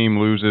their team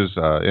loses,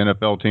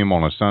 NFL team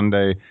on a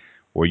Sunday,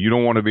 well, you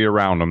don't want to be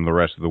around them the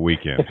rest of the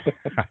weekend.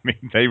 I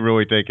mean, they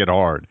really take it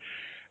hard.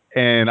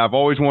 And I've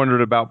always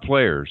wondered about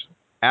players.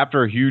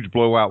 After a huge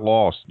blowout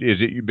loss, is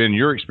it been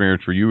your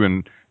experience for you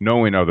and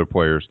knowing other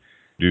players?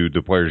 Do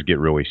the players get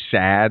really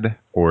sad,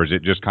 or is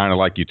it just kind of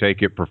like you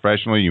take it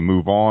professionally, you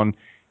move on?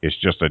 It's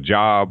just a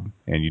job,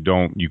 and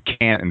you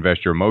can't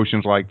invest your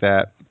emotions like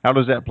that. How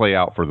does that play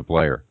out for the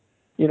player?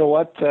 You know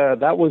what?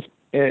 That was,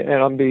 and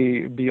I'm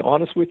be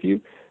honest with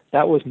you,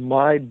 that was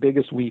my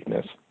biggest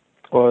weakness.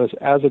 Was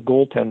as a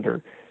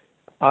goaltender,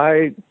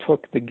 I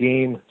took the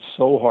game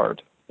so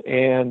hard.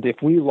 And if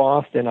we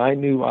lost and I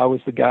knew I was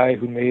the guy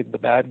who made the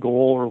bad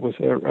goal or was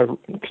a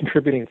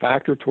contributing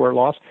factor to our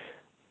loss,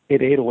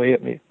 it ate away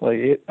at me.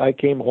 I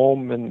came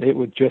home and it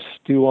would just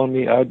stew on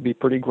me. I'd be a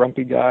pretty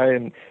grumpy guy,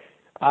 and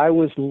I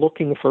was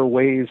looking for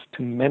ways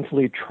to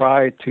mentally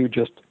try to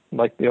just,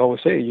 like they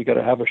always say, you got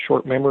to have a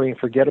short memory and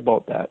forget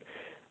about that.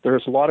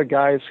 There's a lot of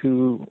guys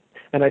who,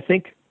 and I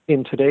think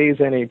in today's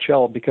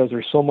NHL, because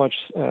there's so much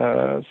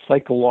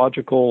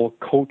psychological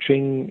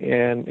coaching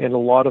and a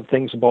lot of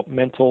things about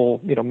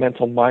mental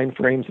mind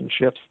frames and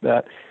shifts,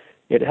 that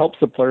it helps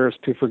the players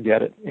to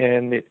forget it.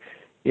 And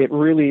it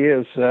really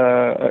is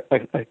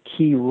a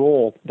key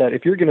role that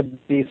if you're going to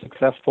be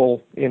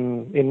successful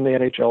in the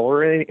NHL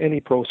or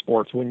any pro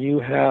sports, when you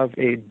have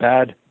a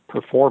bad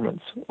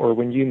performance or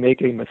when you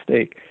make a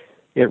mistake,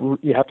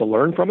 you have to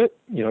learn from it.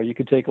 You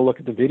could take a look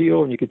at the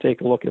video and you could take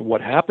a look at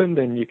what happened,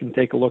 and you can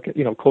take a look at,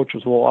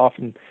 coaches will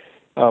often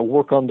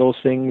work on those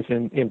things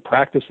in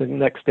practice the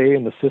next day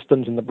and the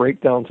systems and the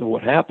breakdowns of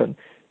what happened.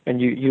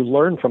 And you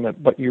learn from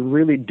it, but you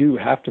really do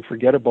have to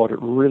forget about it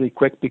really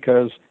quick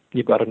because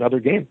you've got another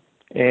game.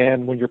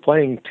 And when you're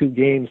playing 2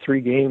 games,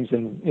 3 games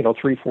in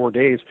 3-4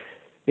 days,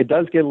 it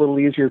does get a little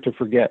easier to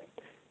forget.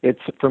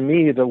 It's, for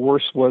me, the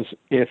worst was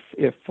if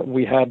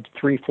we had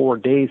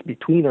 3-4 days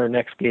between our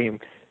next game,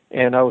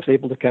 and I was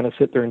able to kind of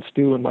sit there and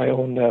stew in my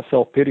own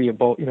self-pity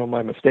about,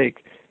 my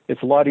mistake.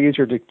 It's a lot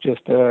easier to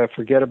just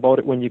forget about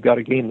it when you've got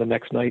a game the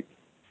next night.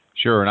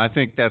 Sure, and I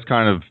think that's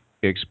kind of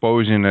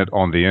exposing it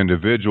on the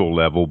individual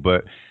level,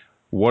 but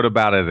what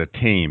about as a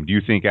team? Do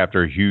you think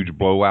after a huge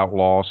blowout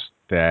loss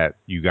that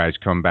you guys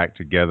come back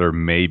together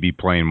maybe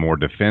playing more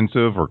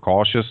defensive or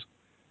cautious?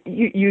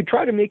 You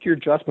try to make your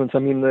adjustments. I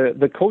mean,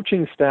 the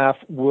coaching staff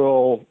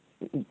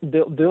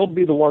they'll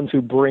be the ones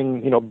who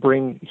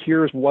bring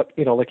here's what,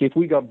 like if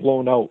we got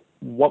blown out,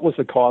 what was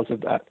the cause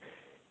of that?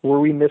 Were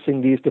we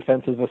missing these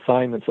defensive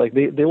assignments? Like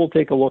they will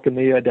take a look and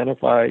they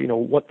identify,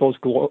 what those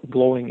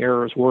glowing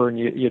errors were, and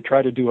you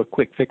try to do a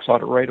quick fix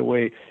on it right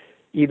away.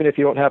 Even if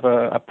you don't have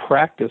a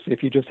practice,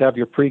 if you just have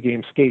your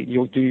pregame skate,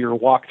 you'll do your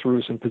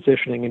walkthroughs and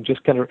positioning and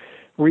just kind of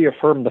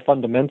reaffirm the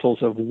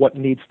fundamentals of what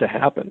needs to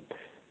happen.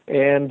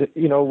 And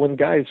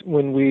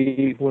when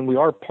we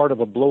are part of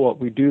a blowout,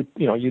 we do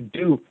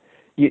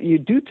you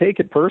do take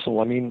it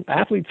personal. I mean,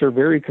 athletes are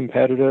very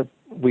competitive.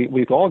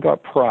 We've all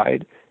got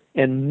pride,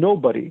 and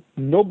nobody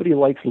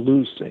likes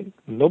losing.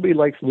 Nobody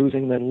likes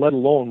losing, then let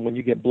alone when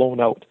you get blown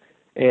out.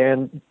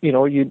 And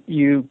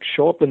you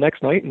show up the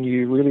next night and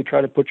you really try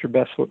to put your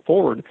best foot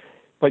forward.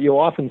 But you'll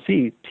often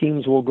see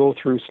teams will go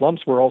through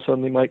slumps where all of a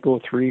sudden they might go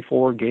 3,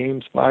 4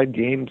 games, 5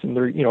 games, and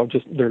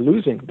they're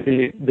losing.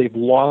 They've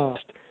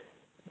lost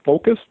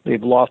focus,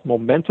 they've lost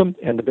momentum,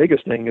 and the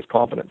biggest thing is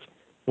confidence.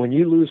 When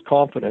you lose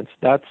confidence,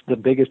 that's the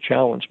biggest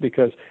challenge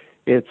because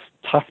it's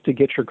tough to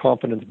get your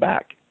confidence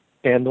back.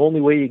 And the only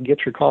way you can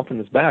get your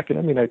confidence back, and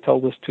I mean, I tell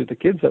this to the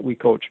kids that we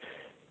coach,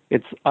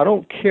 I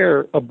don't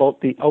care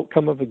about the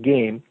outcome of a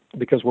game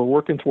because we're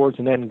working towards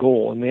an end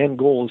goal, and the end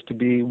goal is to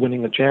be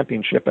winning a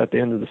championship at the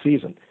end of the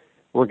season.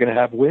 We're going to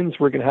have wins,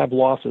 we're going to have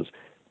losses.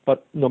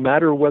 But no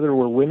matter whether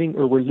we're winning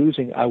or we're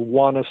losing, I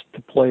want us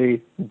to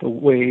play the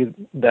way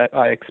that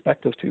I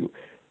expect us to.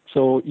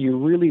 So you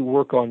really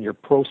work on your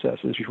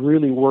processes, you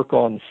really work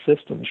on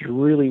systems, you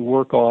really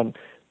work on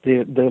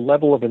the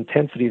level of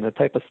intensity and the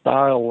type of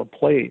style of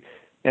play.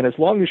 And as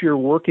long as you're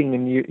working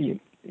and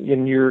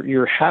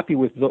you're happy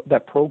with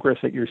that progress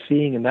that you're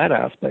seeing in that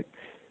aspect,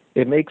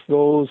 it makes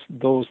those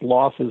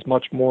losses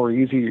much more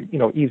easy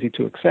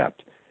to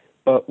accept.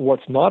 But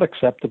what's not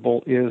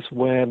acceptable is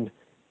when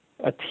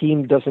a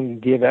team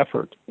doesn't give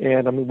effort.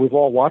 And I mean, we've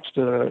all watched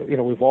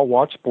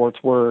sports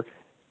where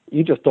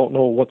you just don't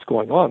know what's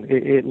going on.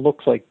 It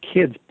looks like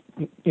kids,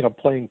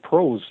 playing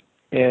pros,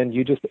 and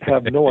you just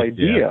have no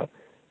idea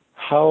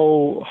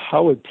how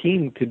a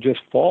team could just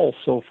fall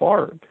so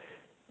far.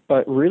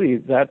 But really,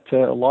 that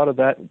a lot of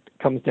that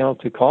comes down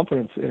to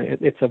confidence, and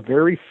it's a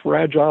very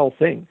fragile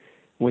thing.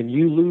 When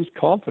you lose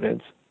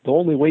confidence, the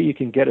only way you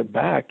can get it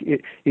back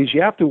is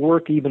you have to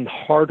work even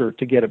harder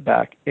to get it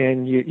back.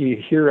 And you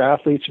hear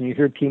athletes and you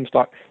hear teams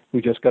talk,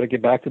 we just got to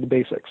get back to the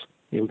basics.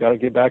 We've got to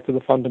get back to the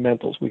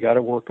fundamentals. We got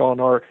to work on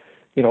our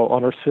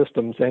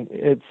systems.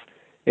 And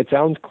It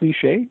sounds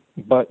cliche,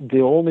 but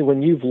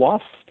when you've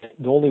lost,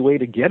 the only way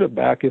to get it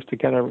back is to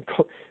kind of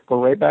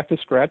go right back to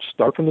scratch,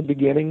 start from the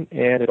beginning,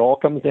 and it all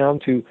comes down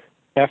to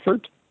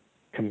effort,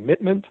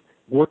 commitment,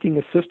 working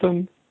a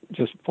system,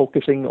 just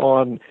focusing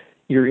on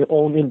your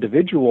own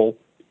individual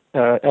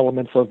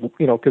elements of,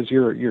 because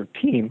you're your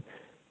team,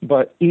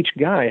 but each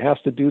guy has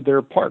to do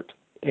their part.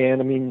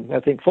 And I mean, I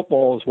think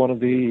football is one of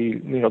the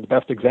the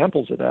best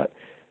examples of that.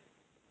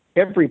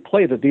 Every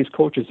play that these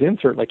coaches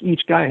insert, like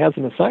each guy has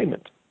an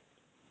assignment,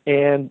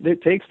 and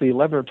it takes the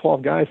 11 or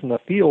 12 guys in the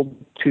field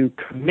to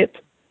commit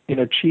and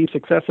achieve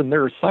success in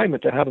their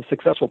assignment to have a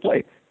successful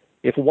play.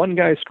 If one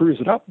guy screws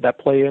it up, that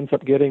play ends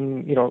up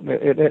getting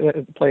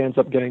play ends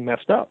up getting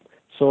messed up.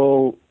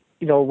 So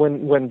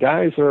when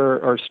guys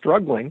are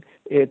struggling,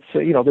 it's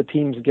the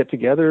teams get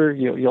together.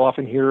 You'll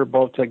often hear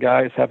about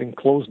guys having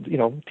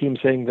teams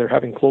saying they're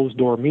having closed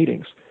door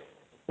meetings.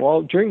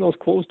 Well, during those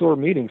closed door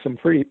meetings, some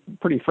pretty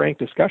frank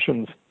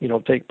discussions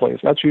take place.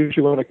 That's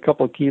usually when a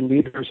couple of key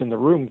leaders in the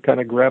room kind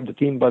of grab the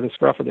team by the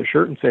scruff of the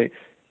shirt and say,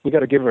 "We got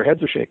to give our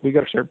heads a shake. We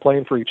got to start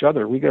playing for each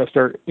other. We got to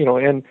start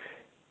And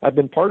I've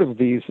been part of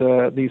these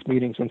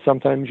meetings, and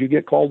sometimes you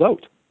get called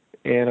out,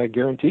 and I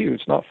guarantee you,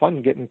 it's not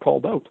fun getting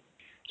called out.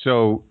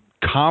 So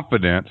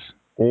confidence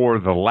or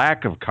the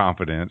lack of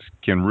confidence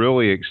can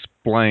really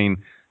explain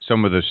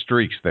some of the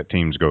streaks that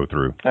teams go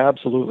through.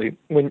 Absolutely.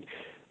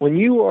 When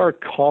you are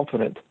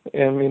confident,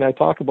 and I mean, I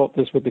talk about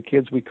this with the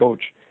kids we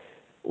coach,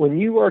 when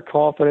you are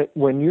confident,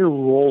 when you're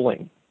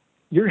rolling,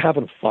 you're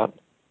having fun.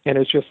 And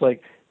it's just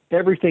like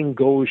everything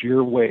goes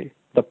your way.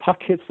 The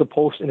puck hits the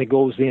post and it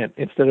goes in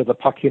instead of the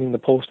puck hitting the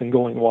post and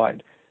going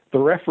wide. The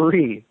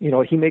referee,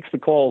 he makes the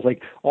calls,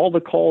 like all the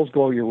calls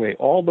go your way,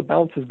 all the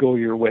bounces go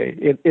your way.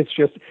 It's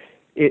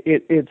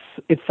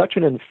such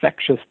an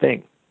infectious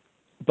thing.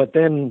 But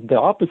then the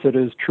opposite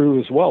is true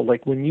as well.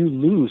 Like when you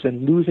lose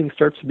and losing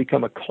starts to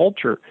become a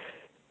culture,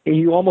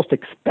 you almost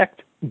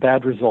expect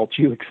bad results.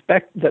 You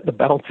expect that the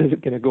bounce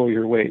isn't going to go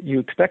your way. You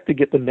expect to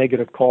get the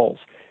negative calls.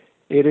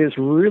 It is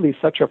really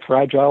such a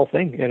fragile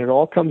thing, and it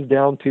all comes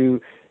down to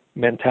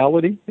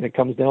mentality, and it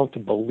comes down to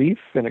belief,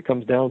 and it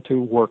comes down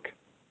to work.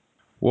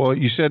 Well,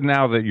 you said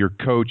now that you're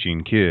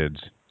coaching kids.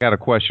 I got a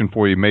question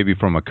for you, maybe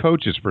from a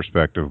coach's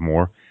perspective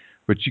more,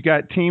 but you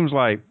got teams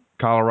like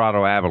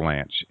Colorado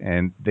Avalanche,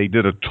 and they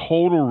did a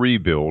total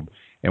rebuild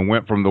and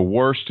went from the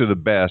worst to the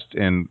best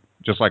in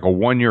just like a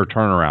 1-year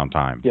turnaround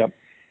time. Yep.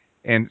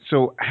 And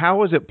so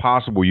how is it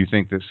possible, you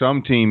think, that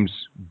some teams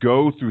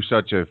go through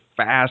such a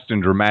fast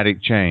and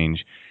dramatic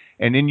change,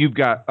 and then you've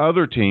got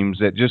other teams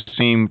that just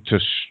seem to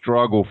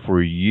struggle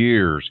for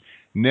years,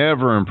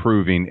 never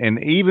improving?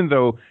 And even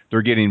though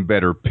they're getting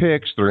better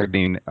picks, they're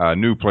getting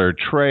new player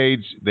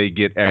trades, they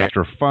get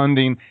extra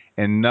funding,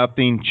 and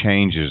nothing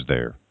changes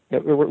there. Yeah,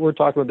 we're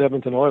talking about the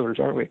Edmonton Oilers,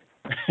 aren't we?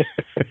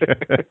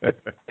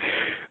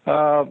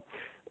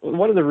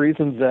 One of the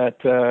reasons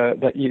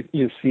that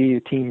you see a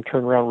team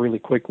turn around really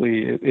quickly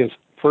is,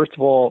 first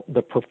of all,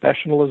 the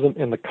professionalism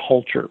and the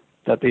culture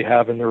that they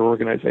have in their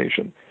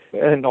organization,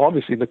 and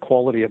obviously the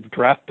quality of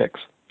draft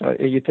picks.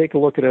 You take a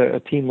look at a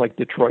team like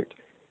Detroit.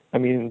 I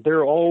mean,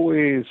 they're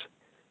always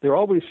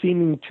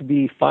seeming to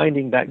be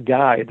finding that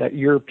guy, that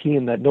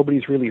European that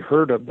nobody's really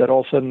heard of, that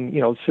all of a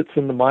sudden, sits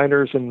in the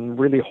minors and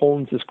really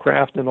hones his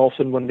craft, and all of a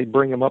sudden when they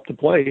bring him up to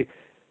play,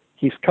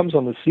 he comes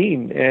on the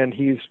scene and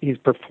he's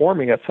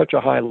performing at such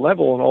a high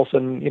level, and all of a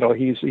sudden,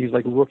 he's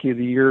like rookie of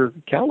the year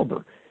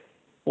caliber.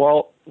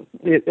 Well,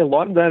 a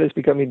lot of that is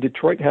because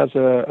Detroit has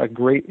a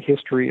great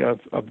history of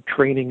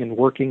training and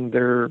working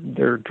their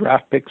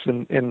draft picks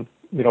and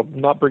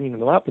not bringing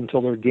them up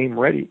until they're game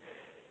ready.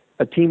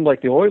 A team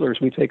like the Oilers,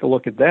 we take a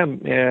look at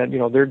them, and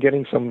they're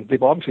getting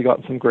they've obviously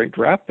gotten some great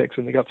draft picks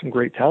and they got some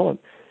great talent,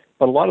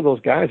 but a lot of those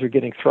guys are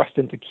getting thrust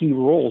into key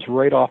roles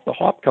right off the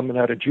hop coming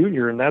out of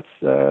junior, and that's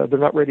they're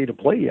not ready to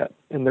play yet,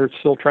 and they're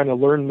still trying to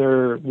learn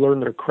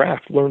their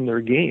craft, learn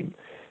their game.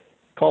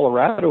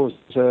 Colorado is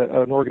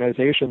an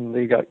organization.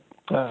 They got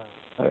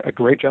a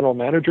great general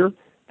manager.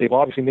 They've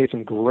obviously made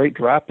some great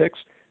draft picks.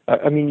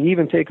 You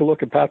even take a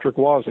look at Patrick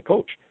Waugh as a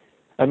coach.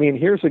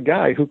 Here's a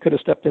guy who could have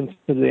stepped into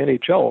the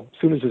NHL as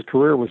soon as his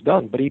career was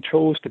done, but he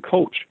chose to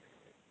coach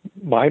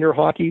minor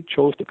hockey,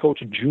 chose to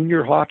coach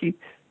junior hockey,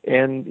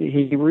 and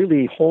he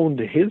really honed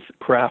his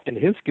craft and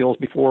his skills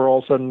before all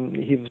of a sudden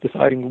he was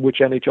deciding which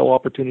NHL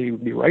opportunity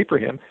would be right for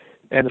him.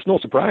 And it's no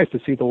surprise to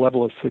see the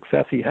level of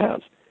success he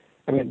has.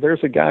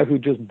 There's a guy who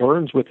just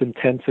burns with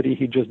intensity.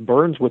 He just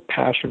burns with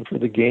passion for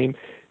the game,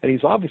 and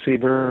he's obviously a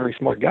very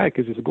smart guy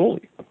because he's a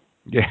goalie.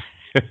 Yeah,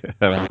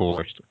 of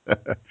course.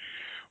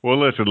 Well,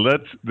 listen,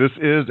 this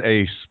is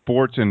a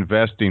sports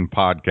investing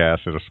podcast,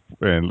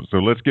 and so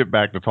let's get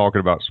back to talking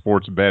about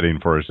sports betting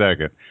for a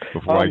second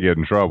before I get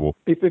in trouble.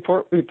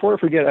 Before I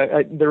forget,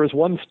 there was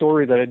one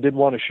story that I did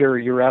want to share.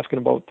 You were asking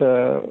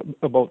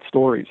about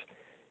stories.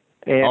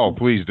 And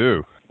please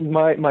do.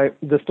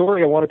 The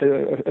story I wanted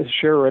to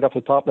share right off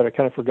the top that I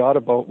kind of forgot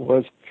about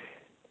was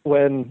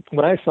when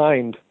I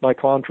signed my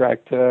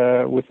contract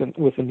with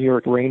the New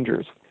York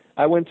Rangers.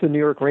 I went to New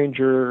York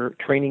Ranger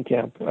training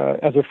camp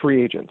as a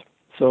free agent.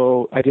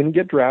 So I didn't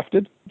get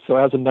drafted. So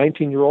as a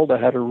 19-year-old, I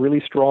had a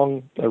really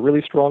strong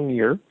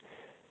year.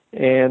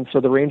 And so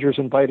the Rangers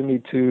invited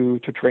me to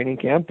training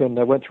camp, and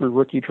I went through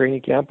rookie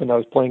training camp, and I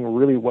was playing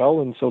really well,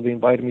 and so they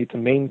invited me to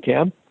main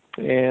camp.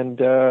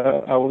 And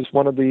I was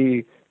one of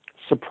the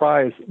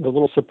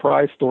little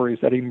surprise stories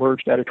that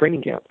emerged out of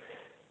training camp.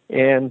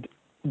 And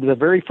the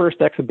very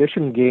first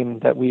exhibition game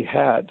that we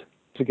had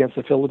was against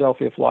the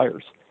Philadelphia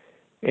Flyers.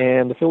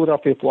 And the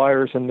Philadelphia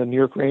Flyers and the New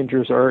York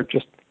Rangers are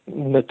just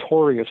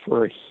notorious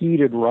for a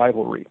heated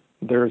rivalry.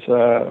 There's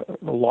a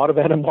lot of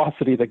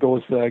animosity that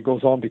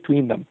goes on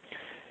between them.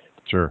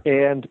 Sure.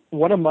 And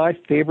one of my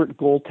favorite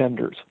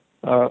goaltenders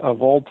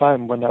of all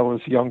time when I was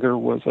younger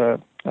was a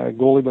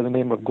goalie by the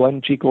name of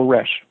Glenn Chico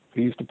Resch,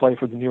 who used to play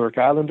for the New York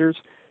Islanders.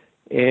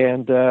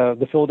 And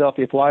the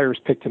Philadelphia Flyers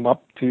picked him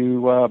up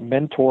to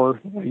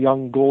mentor a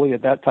young goalie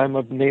at that time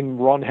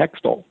named Ron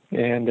Hextall.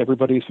 And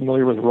everybody's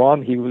familiar with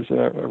Ron. He was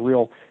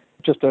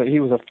he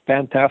was a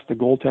fantastic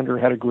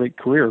goaltender, had a great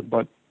career,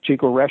 but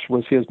Chico Resch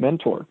was his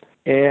mentor.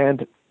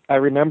 And I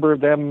remember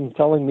them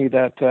telling me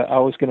that I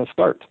was going to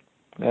start.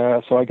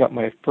 So I got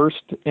my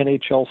first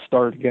NHL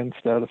start against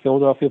the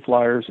Philadelphia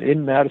Flyers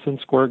in Madison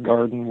Square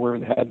Garden, where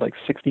it had like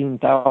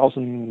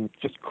 16,000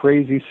 just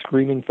crazy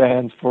screaming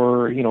fans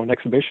for, an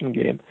exhibition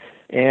game.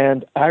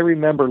 And I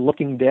remember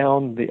looking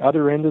down the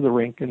other end of the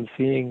rink and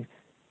seeing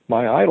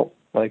my idol,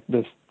 like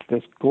this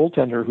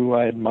goaltender who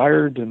I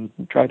admired and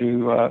tried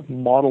to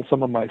model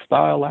some of my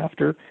style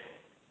after.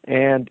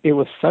 And it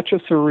was such a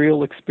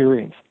surreal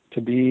experience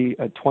to be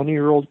a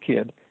 20-year-old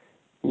kid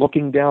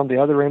looking down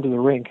the other end of the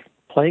rink,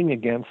 playing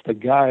against a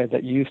guy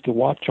that you used to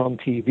watch on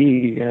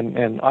TV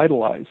and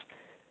idolize.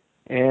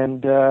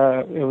 And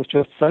it was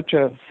just such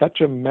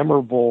a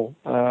memorable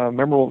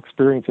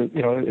experience.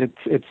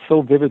 It's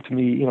so vivid to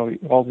me,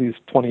 all these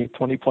 20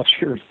 plus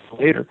years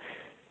later.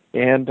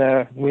 And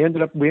we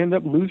ended up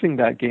losing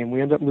that game.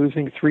 We ended up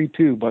losing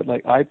 3-2, but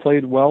like I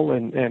played well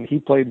and he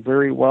played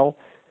very well.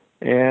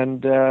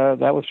 And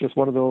that was just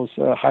one of those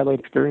highlight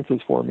experiences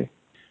for me.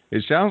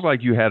 It sounds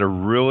like you had a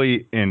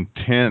really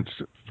intense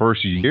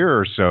first year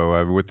or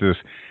so with this,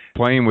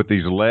 playing with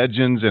these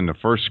legends, and the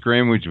first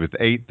scrimmage with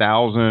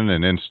 8,000,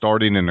 and then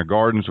starting in the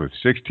Gardens with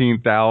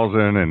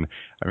 16,000. And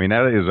I mean,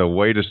 that is a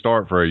way to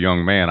start for a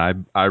young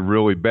man. I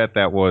really bet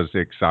that was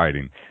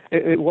exciting.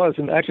 It was,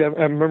 and actually,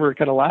 I remember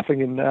kind of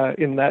laughing in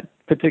that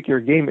particular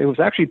game. It was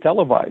actually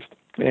televised.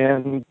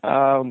 And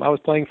I was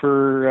playing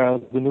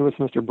for the newest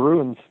Mr.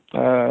 Bruins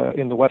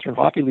in the Western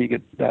Hockey League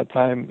at that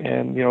time,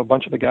 and a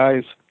bunch of the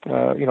guys,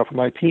 from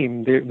my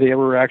team, they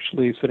were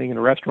actually sitting in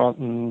a restaurant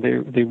and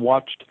they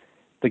watched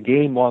the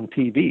game on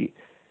TV.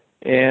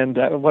 And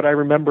what I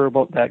remember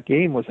about that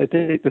game was I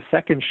think the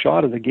second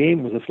shot of the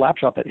game was a slap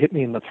shot that hit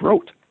me in the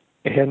throat,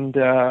 and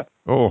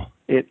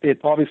it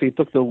obviously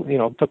took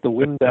the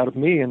wind out of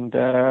me. And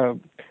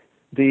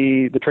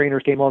the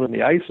trainers came out on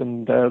the ice,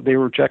 and they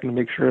were checking to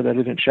make sure that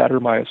it didn't shatter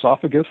my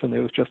esophagus. And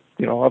it was just,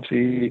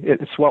 obviously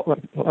it swelled.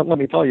 Let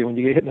me tell you, when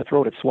you get hit in the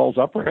throat, it swells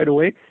up right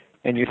away,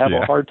 and you have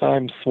a hard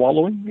time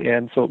swallowing,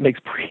 and so it makes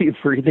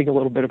breathing a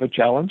little bit of a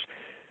challenge.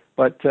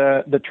 But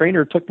the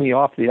trainer took me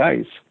off the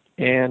ice,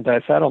 and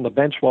I sat on the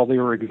bench while they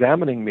were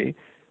examining me.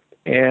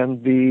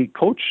 And the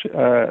coach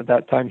at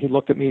that time, he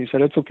looked at me and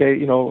said, "It's okay,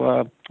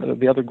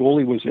 the other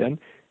goalie was in."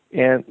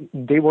 And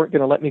they weren't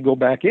going to let me go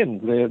back in.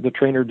 The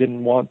trainer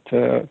didn't want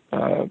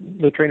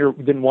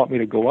me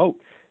to go out.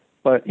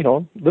 But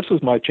this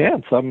was my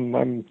chance. I'm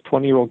a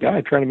 20-year-old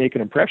guy trying to make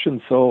an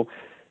impression. So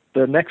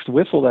the next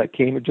whistle that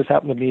came, it just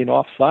happened to be an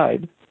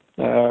offside,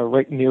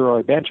 right near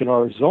our bench in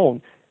our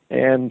zone.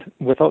 And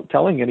without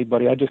telling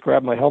anybody, I just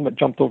grabbed my helmet,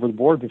 jumped over the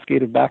board, and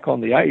skated back on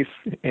the ice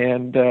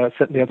and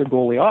sent the other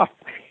goalie off.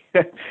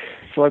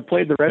 So I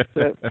played the rest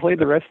of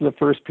the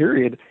first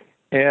period.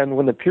 And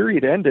when the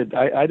period ended,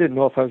 I didn't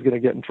know if I was going to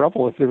get in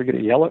trouble, if they were going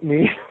to yell at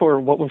me or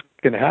what was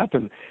going to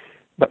happen.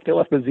 But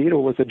Phil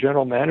Esposito was the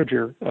general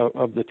manager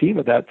of the team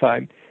at that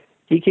time.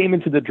 He came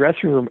into the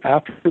dressing room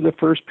after the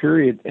first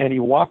period, and he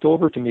walked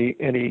over to me,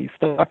 and he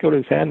stuck out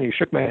his hand, and he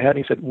shook my hand, and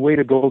he said, "Way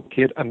to go,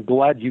 kid. I'm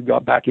glad you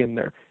got back in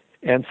there."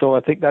 And so I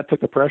think that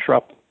took the pressure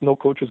off. No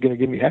coach was going to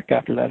give me heck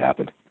after that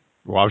happened.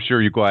 Well, I'm sure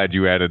you're glad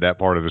you added that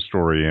part of the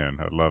story in.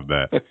 I love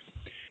that.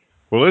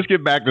 Well, let's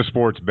get back to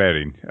sports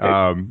betting.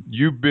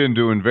 You've been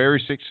doing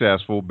very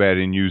successful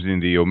betting using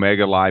the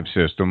Omega Live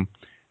system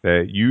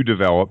that you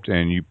developed,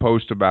 and you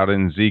post about it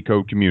in the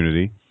Z-Code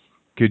community.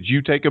 Could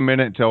you take a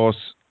minute and tell us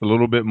a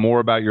little bit more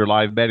about your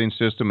live betting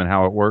system and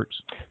how it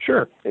works?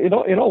 Sure. In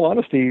all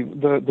honesty,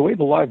 the way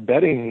the live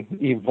betting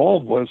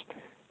evolved was,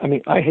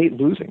 I hate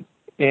losing.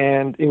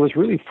 And it was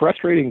really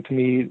frustrating to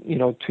me,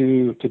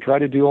 to try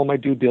to do all my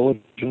due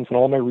diligence and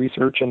all my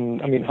research.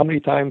 And, how many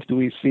times do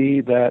we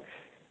see that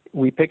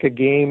we pick a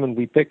game and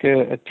we pick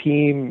a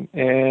team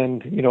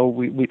and,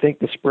 we think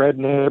the spread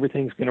and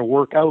everything's going to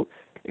work out.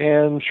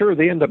 And sure,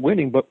 they end up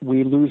winning, but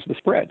we lose the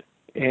spread.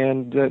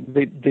 And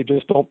they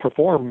just don't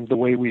perform the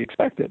way we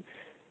expected.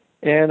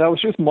 And I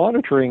was just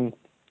monitoring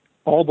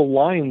all the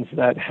lines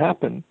that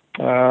happen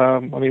I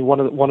mean, one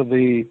of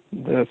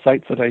the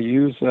sites that I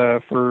use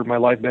for my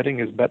live betting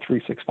is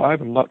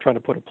Bet365. I'm not trying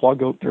to put a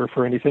plug out there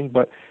for anything,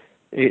 but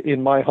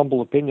in my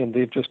humble opinion,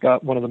 they've just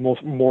got one of the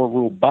more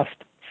robust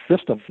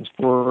systems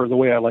for the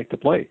way I like to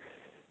play.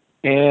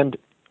 And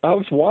I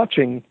was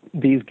watching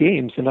these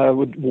games, and I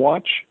would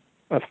watch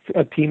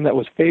a team that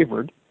was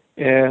favored,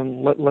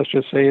 and let's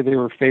just say they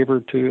were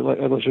favored to,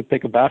 let's just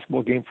take a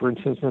basketball game for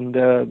instance, and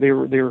they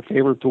were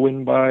favored to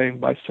win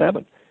by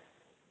 7.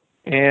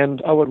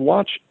 And I would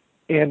watch,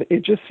 and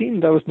it just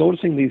seemed I was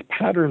noticing these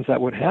patterns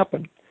that would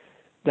happen,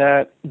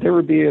 that there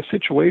would be a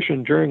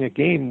situation during a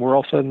game where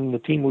all of a sudden the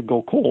team would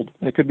go cold.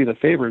 It could be the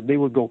favorite. They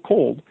would go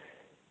cold,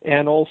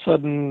 and all of a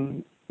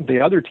sudden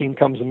the other team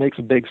comes and makes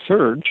a big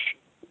surge,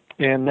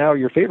 and now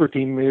your favorite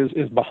team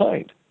is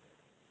behind.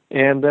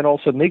 And then all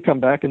of a sudden they come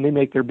back and they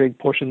make their big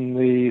push in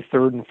the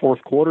third and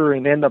fourth quarter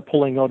and end up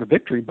pulling out a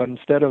victory. But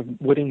instead of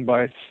winning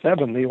by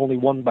 7, they only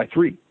won by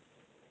 3.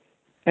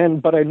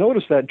 But I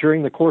noticed that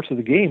during the course of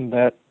the game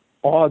that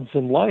odds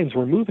and lines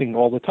were moving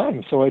all the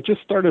time. So I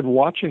just started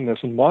watching this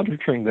and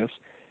monitoring this.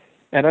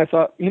 And I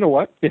thought, you know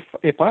what?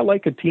 If I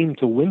like a team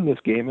to win this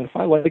game, and if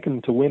I like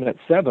them to win at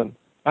 7,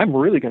 I'm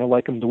really going to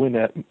like them to win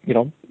at,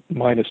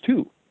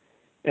 -2.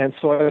 And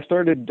so I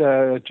started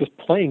just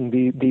playing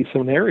these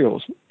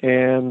scenarios,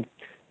 and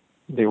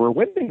they were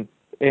winning.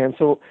 And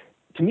so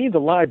to me, the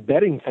live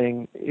betting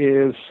thing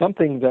is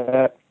something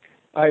that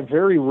I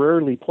very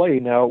rarely play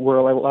now, where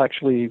I will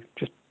actually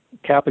just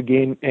cap a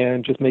game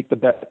and just make the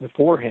bet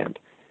beforehand.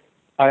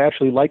 I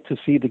actually like to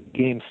see the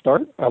game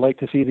start. I like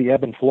to see the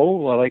ebb and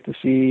flow. I like to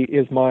see,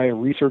 is my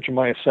research and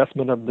my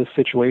assessment of this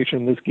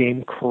situation, this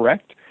game,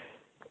 correct?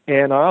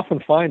 And I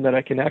often find that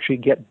I can actually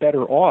get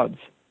better odds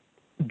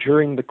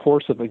during the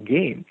course of a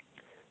game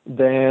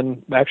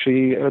than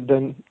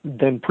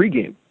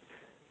pregame.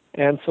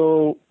 And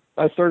so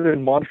I started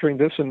monitoring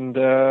this, and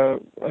I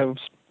was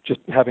just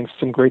having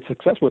some great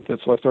success with it.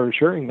 So I started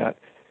sharing that.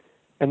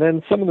 And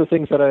then some of the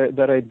things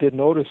that I did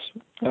notice,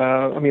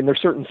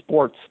 there's certain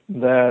sports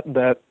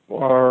that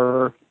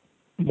are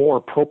more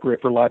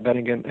appropriate for live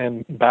betting,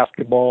 and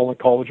basketball and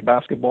college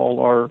basketball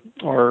are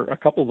a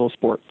couple of those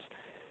sports.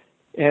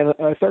 And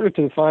I started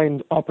to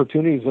find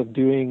opportunities of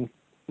doing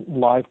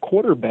live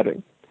quarter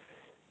betting.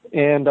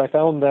 And I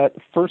found that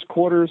first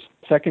quarters,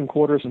 second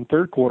quarters, and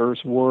third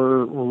quarters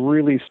were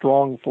really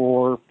strong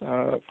for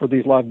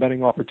these live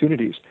betting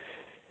opportunities.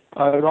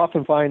 I would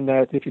often find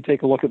that if you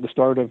take a look at the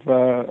start of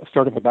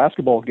a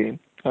basketball game,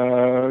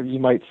 you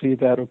might see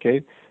that,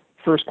 okay,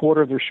 first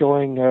quarter they're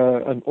showing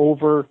an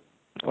over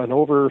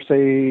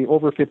say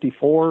over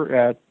 54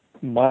 at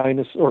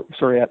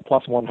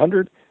plus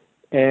 100,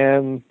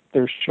 and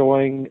they're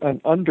showing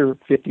an under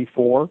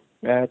 54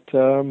 at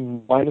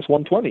minus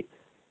 120.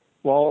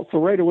 Well, so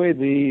right away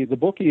the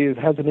bookie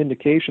has an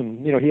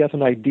indication. He has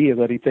an idea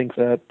that he thinks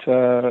that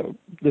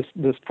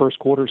this first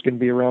quarter is going to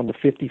be around the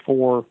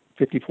 54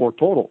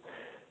 total.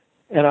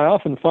 And I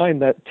often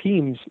find that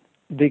teams,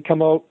 they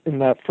come out in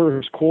that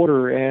first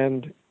quarter,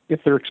 and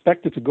if they're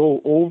expected to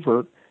go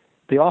over,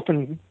 they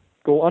often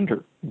go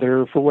under.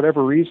 For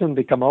whatever reason,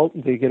 they come out,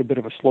 they get a bit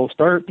of a slow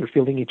start, they're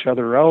feeling each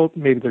other out,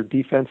 maybe their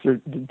defense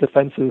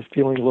is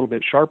feeling a little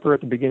bit sharper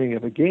at the beginning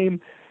of a game.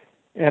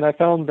 And I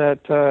found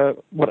that I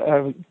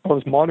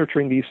was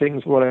monitoring these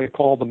things, what I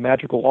call the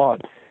magical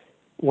odd.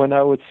 When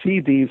I would see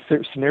these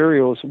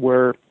scenarios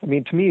where, to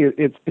me,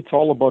 it's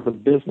all about the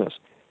business.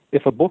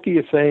 If a bookie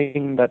is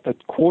saying that the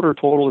quarter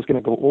total is going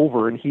to go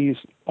over and he's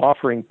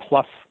offering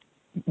plus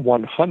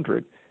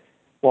 100,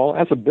 well,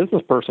 as a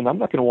business person, I'm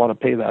not going to want to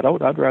pay that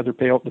out. I'd rather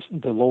pay out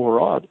the lower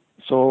odd.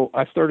 So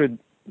I started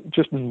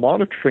just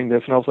monitoring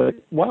this, and I was like,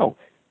 wow,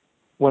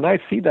 when I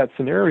see that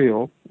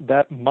scenario,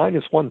 that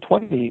minus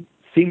 120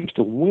 seems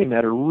to win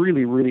at a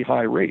really, really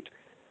high rate.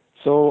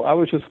 So I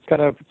was just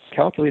kind of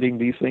calculating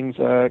these things,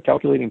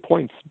 calculating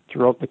points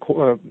throughout the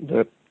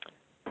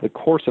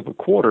course of a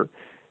quarter,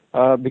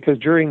 because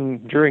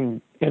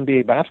during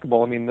NBA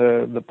basketball,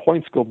 the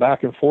points go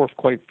back and forth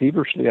quite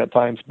feverishly at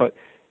times. But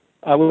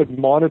I would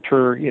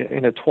monitor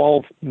in a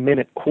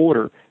 12-minute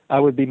quarter. I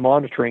would be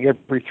monitoring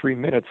every 3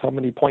 minutes how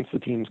many points the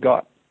team's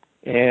got.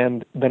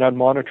 And then I'd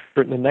monitor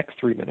it in the next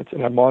 3 minutes,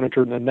 and I'd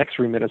monitor it in the next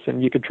 3 minutes.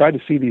 And you could try to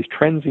see these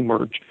trends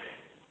emerge.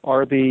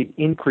 Are they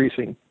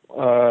increasing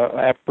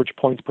average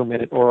points per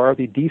minute, or are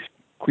they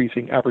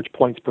decreasing average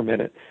points per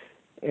minute?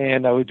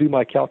 And I would do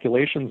my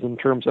calculations in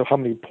terms of how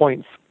many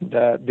points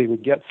that they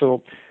would get.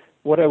 So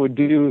what I would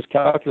do is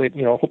calculate,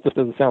 I hope this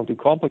doesn't sound too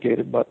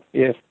complicated, but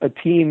if a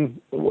team,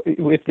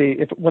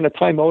 when a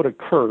timeout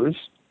occurs,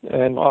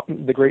 and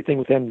often the great thing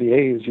with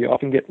NBA is you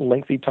often get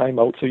lengthy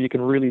timeouts, so you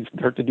can really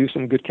start to do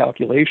some good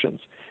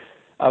calculations.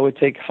 I would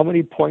take how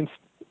many points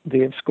they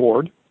have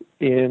scored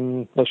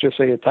in, let's just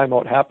say a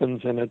timeout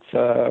happens and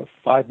it's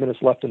 5 minutes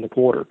left in the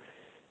quarter.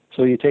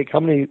 So you take how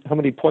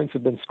many points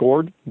have been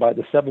scored by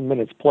the 7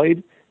 minutes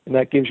played, and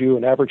that gives you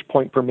an average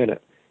point per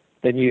minute.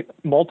 Then you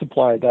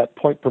multiply that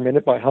point per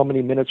minute by how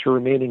many minutes are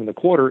remaining in the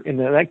quarter, and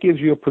then that gives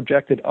you a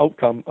projected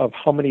outcome of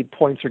how many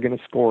points are going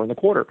to score in the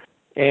quarter.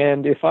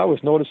 And if I was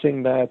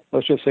noticing that,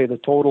 let's just say the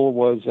total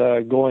was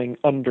going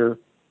under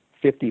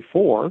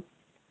 54,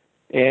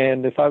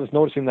 and if I was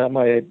noticing that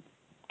my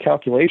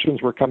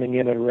calculations were coming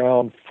in at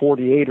around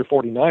 48 or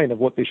 49 of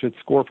what they should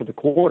score for the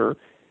quarter,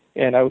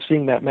 and I was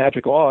seeing that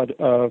magic odd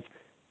of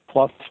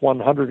plus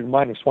 100 and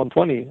minus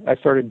 120, I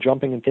started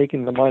jumping and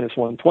taking the minus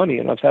 120,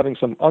 and I was having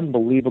some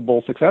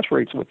unbelievable success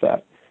rates with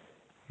that.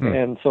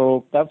 And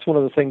so that's one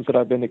of the things that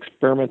I've been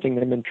experimenting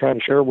and been trying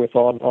to share with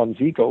on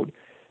Z-Code.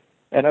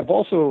 And I've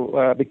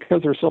also,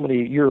 because there's so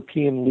many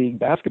European League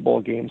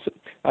basketball games,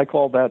 I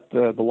call that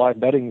the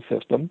live betting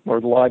system or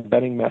the live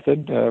betting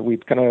method.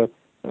 We've kind of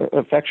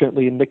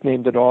affectionately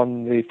nicknamed it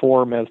on the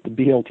forum as the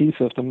BLT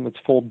system. It's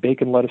full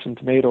bacon, lettuce, and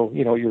tomato.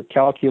 You know, you're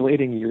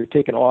calculating, you're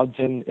taking odds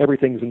in,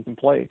 everything's in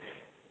play.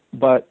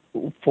 But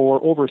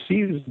for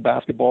overseas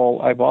basketball,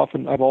 I've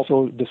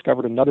also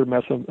discovered another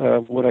method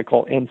of what I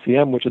call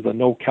NCM, which is a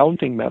no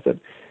counting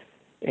method.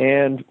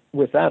 And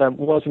with that, I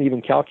wasn't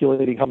even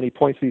calculating how many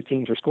points these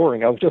teams are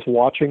scoring. I was just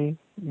watching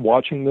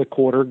the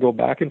quarter go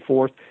back and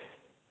forth.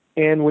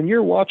 And when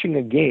you're watching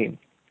a game,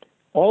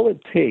 all it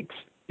takes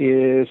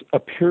is a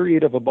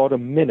period of about a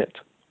minute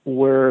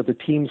where the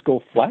teams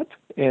go flat.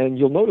 And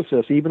you'll notice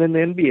this even in the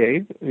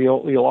NBA.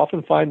 You'll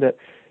often find that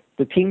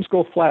the teams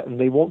go flat and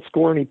they won't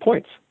score any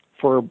points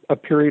for a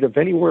period of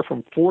anywhere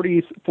from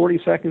 40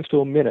 seconds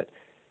to a minute.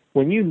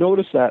 When you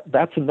notice that,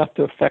 that's enough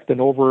to affect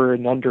an over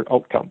and under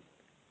outcome.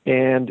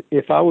 And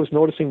if I was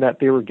noticing that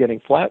they were getting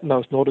flat and I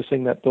was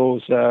noticing that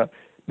those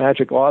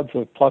magic odds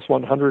of plus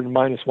 100 and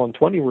minus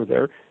 120 were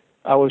there,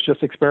 I was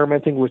just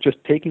experimenting with just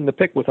taking the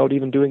pick without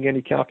even doing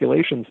any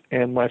calculations.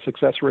 And my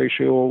success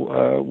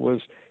ratio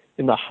was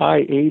in the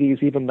high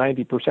 80s, even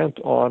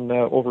 90% on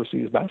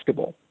overseas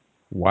basketball.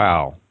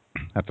 Wow.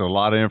 That's a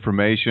lot of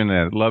information,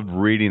 and I loved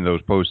reading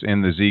those posts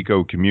in the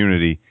Z-Code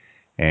community.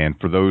 And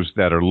for those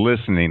that are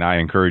listening, I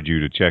encourage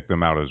you to check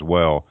them out as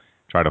well.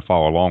 Try to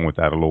follow along with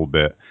that a little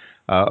bit.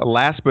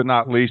 Last but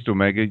not least,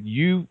 Omega,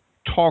 you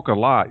talk a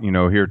lot,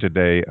 here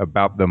today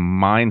about the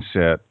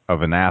mindset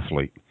of an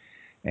athlete.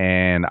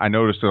 And I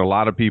noticed that a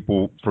lot of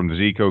people from the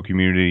Z-Code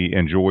community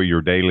enjoy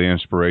your daily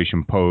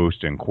inspiration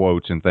posts and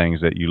quotes and things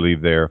that you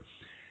leave there.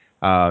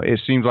 It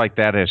seems like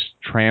that has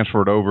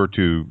transferred over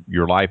to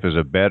your life as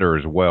a bettor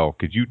as well.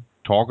 Could you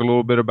talk a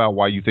little bit about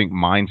why you think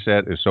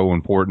mindset is so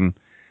important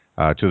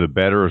to the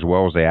bettor as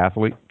well as the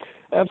athlete?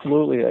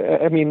 Absolutely.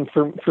 I mean,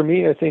 for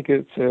me, I think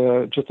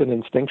it's just an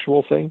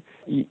instinctual thing.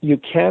 You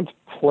can't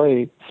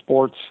play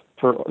sports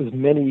for as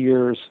many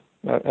years.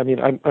 I mean,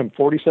 I'm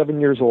 47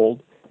 years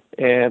old,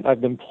 and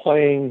I've been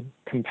playing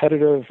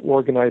competitive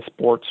organized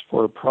sports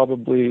for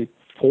probably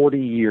 40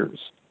 years.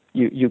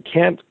 You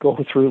can't go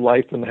through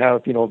life and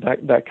have,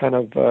 that kind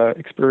of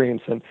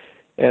experience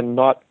and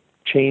not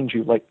change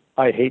you. Like,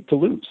 I hate to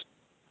lose.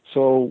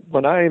 So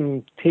when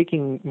I'm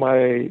taking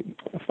my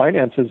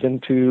finances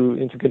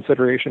into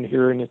consideration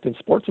here in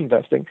sports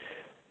investing,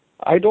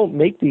 I don't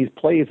make these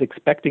plays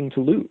expecting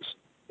to lose.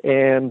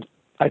 And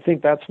I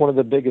think that's one of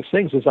the biggest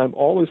things is I'm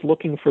always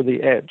looking for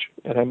the edge,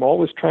 and I'm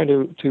always trying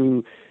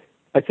to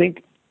I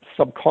think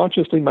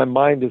subconsciously my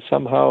mind is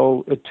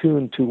somehow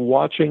attuned to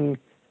watching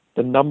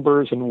the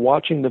numbers and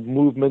watching the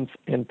movements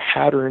and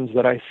patterns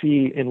that I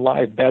see in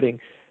live betting.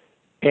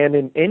 And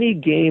in any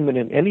game and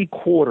in any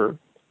quarter,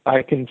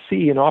 I can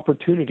see an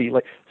opportunity.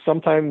 Like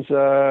sometimes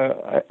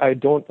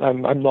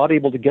I'm not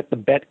able to get the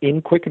bet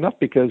in quick enough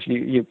because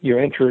you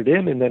enter it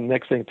in, and then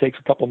next thing it takes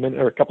a couple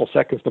minutes or a couple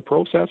seconds to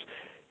process,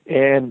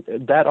 and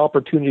that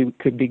opportunity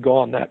could be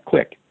gone that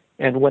quick.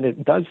 And when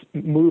it does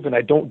move and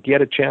I don't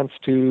get a chance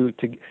to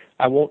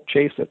I won't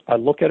chase it. I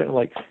look at it and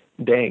like,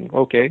 dang,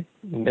 okay,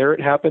 and there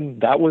it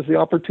happened. That was the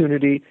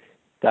opportunity.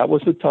 That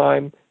was the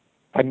time.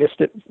 I missed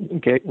it.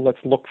 Okay, let's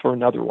look for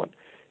another one.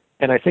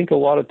 And I think a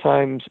lot of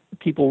times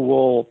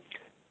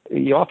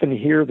you often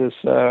hear this,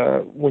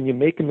 when you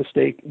make a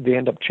mistake, they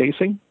end up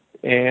chasing,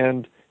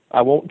 and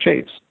I won't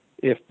chase.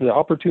 If the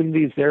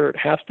opportunity is there, it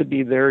has to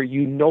be there.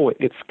 You know it.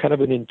 It's kind of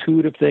an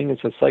intuitive thing.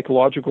 It's a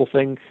psychological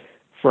thing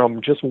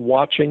from just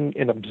watching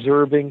and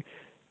observing.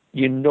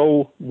 You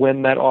know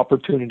when that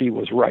opportunity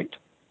was right.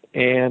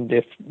 And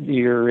if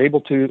you're able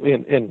to,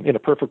 in a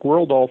perfect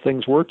world, all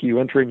things work. You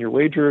enter in your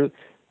wager,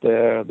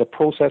 the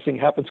processing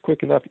happens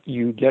quick enough,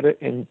 you get it,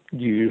 and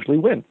you usually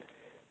win.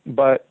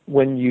 But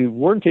when you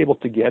weren't able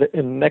to get it,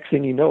 and the next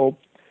thing you know,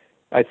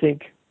 I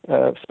think,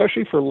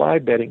 especially for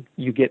live betting,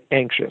 you get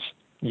anxious,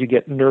 you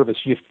get nervous,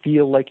 you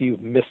feel like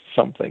you've missed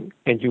something,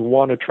 and you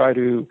want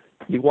to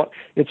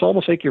it's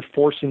almost like you're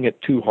forcing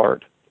it too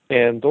hard.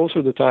 And those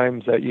are the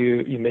times that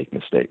you make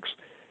mistakes.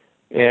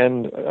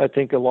 And I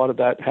think a lot of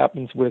that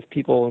happens with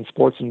people in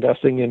sports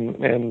investing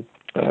and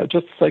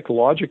just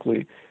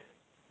psychologically.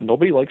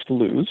 Nobody likes to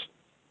lose.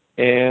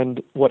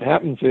 And what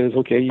happens is,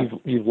 okay,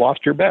 you've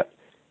lost your bet.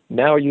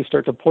 Now you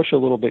start to push a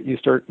little bit. You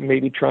start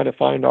maybe trying to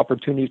find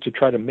opportunities to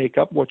try to make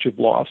up what you've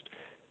lost,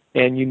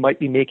 and you might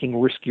be making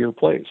riskier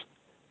plays.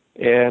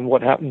 And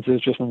what happens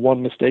is just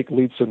one mistake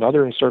leads to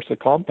another and starts to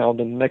compound,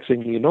 and the next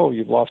thing you know,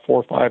 you've lost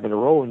 4 or 5 in a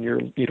row, and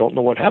you don't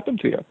know what happened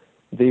to you.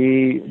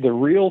 The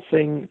real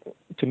thing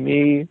to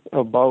me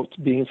about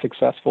being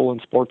successful in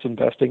sports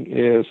investing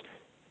is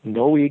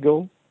no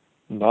ego,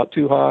 not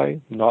too high,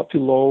 not too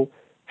low,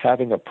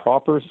 having a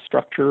proper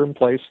structure in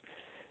place.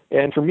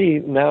 And for me,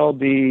 now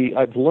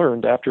I've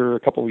learned after a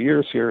couple of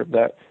years here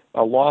that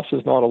a loss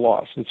is not a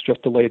loss. It's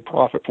just delayed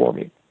profit for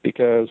me,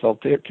 because I'll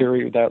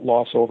carry that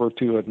loss over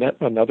to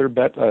another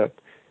bet. I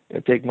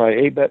take my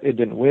A bet, it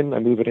didn't win. I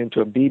move it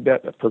into a B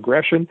bet, a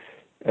progression,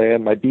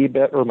 and my B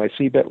bet or my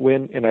C bet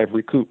win, and I've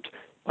recouped.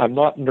 I'm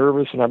not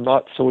nervous and I'm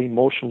not so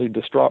emotionally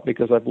distraught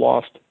because I've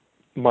lost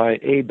my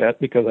A bet,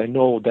 because I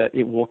know that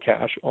it will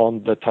cash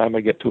on the time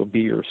I get to a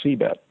B or C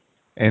bet.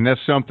 And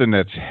that's something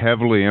that's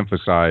heavily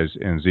emphasized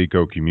in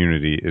Zico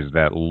community, is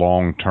that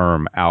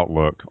long-term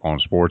outlook on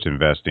sports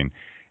investing.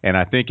 And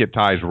I think it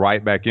ties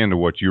right back into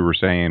what you were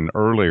saying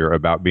earlier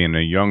about being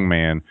a young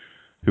man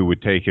who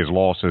would take his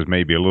losses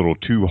maybe a little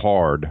too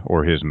hard,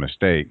 or his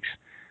mistakes,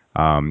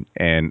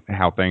 and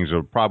how things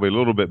are probably a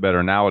little bit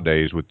better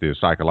nowadays with the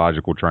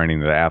psychological training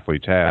that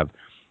athletes have.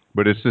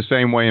 But it's the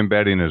same way in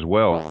betting as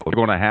well. You're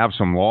going to have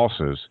some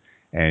losses,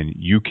 and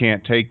you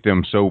can't take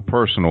them so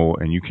personal,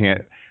 and you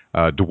can't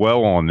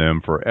dwell on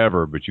them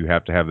forever, but you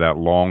have to have that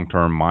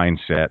long-term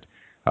mindset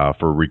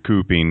for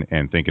recouping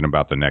and thinking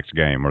about the next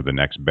game or the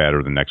next bet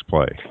or the next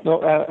play.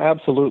 No,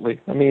 absolutely.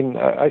 I mean,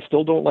 I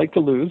still don't like to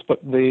lose, but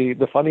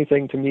the funny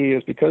thing to me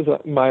is, because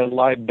of my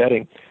live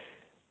betting,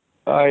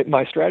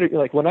 my strategy,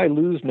 like when I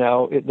lose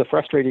now, the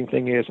frustrating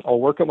thing is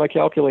I'll work on my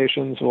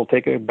calculations. We'll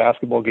take a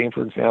basketball game,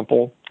 for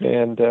example,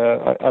 and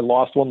I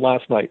lost one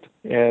last night.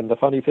 And the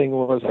funny thing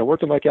was I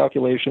worked on my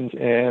calculations,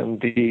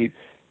 and the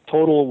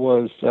total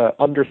was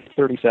under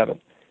 37.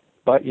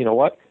 But you know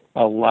what?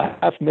 A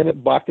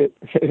last-minute bucket.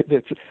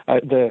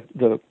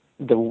 The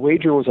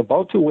wager was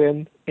about to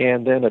win,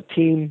 and then a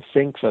team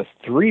sinks a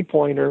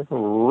three-pointer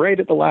right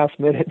at the last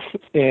minute,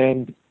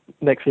 and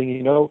next thing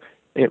you know,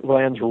 it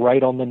lands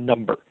right on the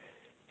number.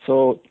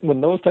 So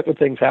when those type of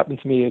things happen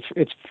to me,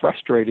 it's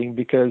frustrating,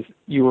 because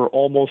you were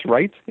almost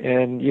right,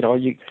 and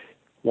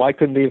why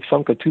couldn't they have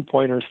sunk a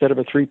two-pointer instead of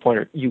a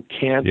three-pointer? You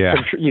can't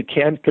you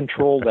can't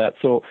control that.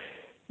 So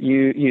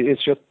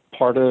it's just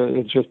part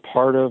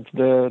of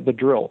the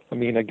drill. I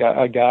mean, a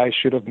guy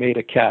should have made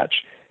a catch.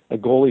 A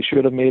goalie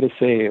should have made a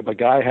save. A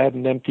guy had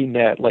an empty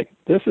net. Like,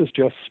 this is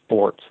just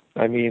sports.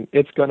 I mean,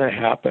 it's going to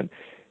happen.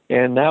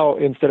 And now,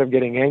 instead of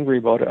getting angry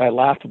about it, I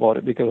laugh about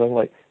it, because I'm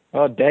like,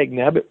 oh, dag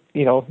nabbit,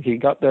 he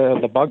got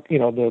the bug,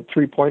 the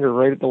three-pointer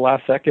right at the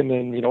last second,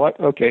 and you know what?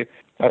 Okay,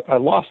 I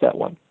lost that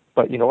one.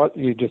 But you know what?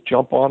 You just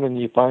jump on and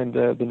you find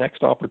the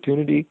next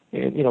opportunity.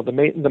 And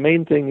the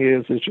main thing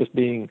is just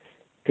being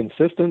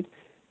consistent,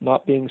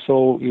 not being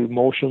so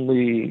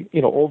emotionally,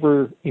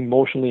 over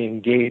emotionally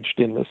engaged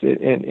in this.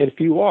 And if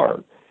you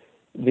are,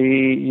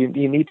 you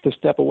need to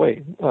step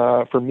away.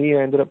 For me,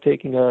 I ended up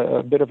taking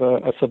a bit of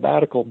a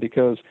sabbatical,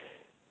 because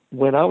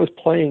when I was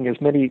playing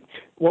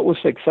what was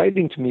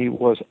exciting to me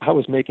was I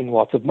was making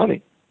lots of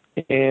money.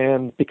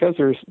 And because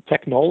there's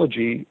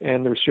technology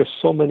and there's just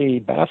so many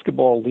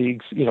basketball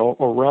leagues,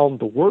 around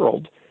the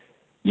world,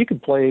 you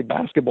could play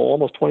basketball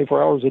almost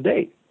 24 hours a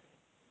day.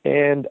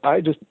 And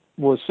I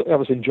was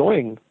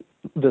enjoying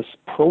this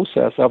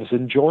process. I was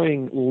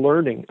enjoying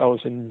learning. I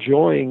was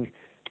enjoying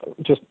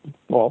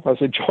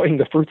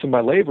the fruits of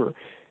my labor.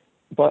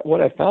 But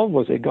what I found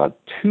was it got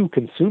too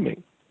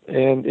consuming.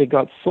 And it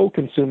got so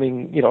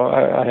consuming.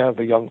 I have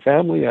a young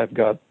family. I've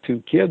got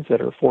two kids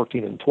that are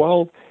 14 and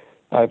 12.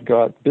 I've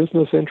got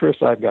business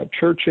interests. I've got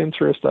church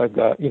interests. I've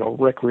got,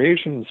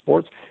 recreation and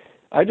sports.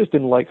 I just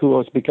didn't like who I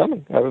was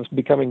becoming. I was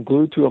becoming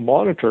glued to a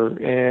monitor,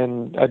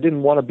 and I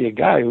didn't want to be a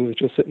guy who was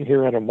just sitting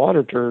here at a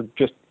monitor.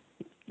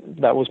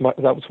 That was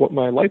what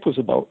my life was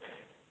about.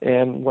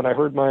 And when I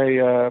heard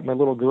my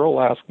little girl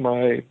ask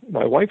my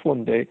wife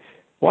one day,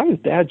 why does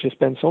Dad just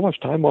spend so much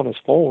time on his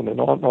phone and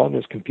on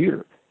his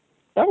computer?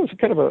 That was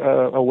kind of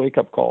a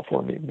wake-up call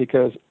for me,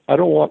 because I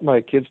don't want my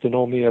kids to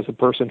know me as a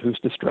person who's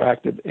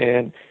distracted.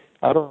 And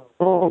I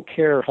don't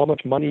care how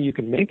much money you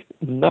can make.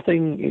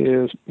 Nothing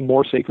is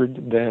more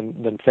sacred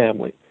than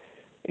family.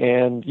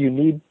 And you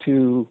need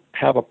to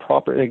have a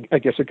proper, I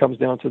guess it comes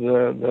down to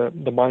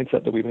the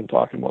mindset that we've been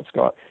talking about,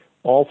 Scott.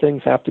 All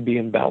things have to be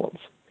in balance.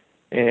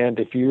 And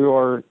if you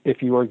are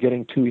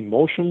getting too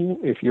emotional,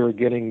 if you're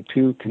getting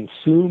too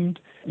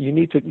consumed, you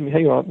need to,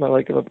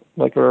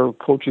 like our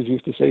coaches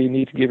used to say, you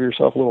need to give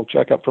yourself a little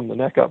checkup from the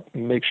neck up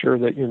and make sure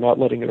that you're not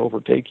letting it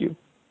overtake you.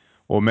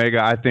 Well,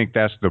 Mega, I think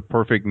that's the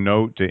perfect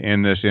note to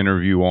end this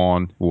interview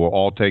on. We'll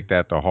all take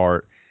that to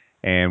heart.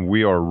 And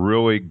we are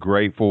really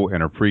grateful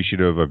and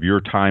appreciative of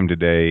your time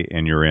today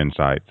and your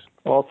insights.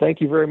 Well, thank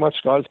you very much,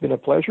 Scott. It's been a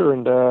pleasure,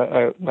 and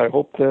I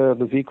hope the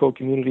Zico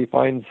community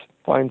finds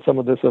some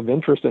of this of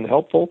interest and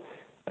helpful.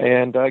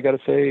 And I got to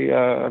say,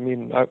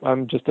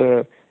 I'm just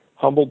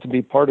humbled to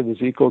be part of the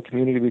Zico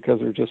community, because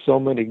there's just so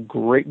many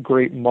great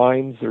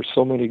minds. There's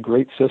so many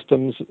great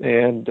systems,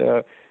 and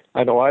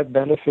I know I've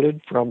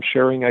benefited from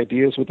sharing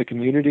ideas with the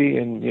community.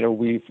 And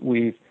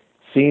we've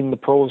seen the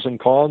pros and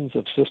cons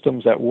of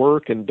systems that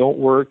work and don't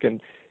work,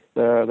 and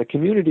the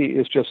community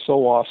is just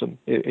so awesome.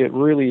 It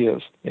really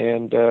is.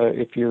 And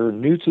if you're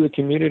new to the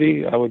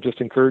community, I would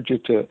just encourage you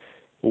to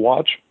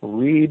watch,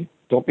 read.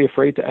 Don't be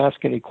afraid to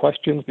ask any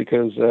questions,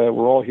 because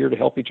we're all here to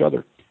help each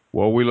other.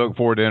 Well, we look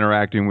forward to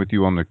interacting with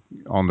you on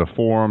the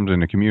forums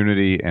and the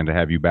community, and to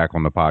have you back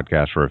on the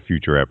podcast for a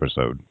future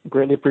episode.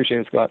 Greatly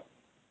appreciate it, Scott.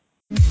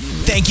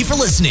 Thank you for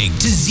listening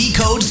to Z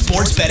Code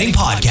Sports Betting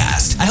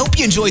Podcast. I hope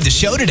you enjoyed the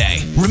show today.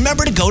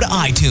 Remember to go to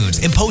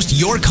iTunes and post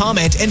your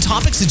comment and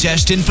topic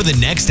suggestion for the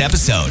next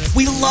episode.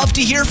 We love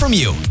to hear from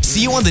you.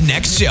 See you on the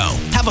next show.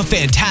 Have a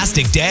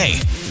fantastic day.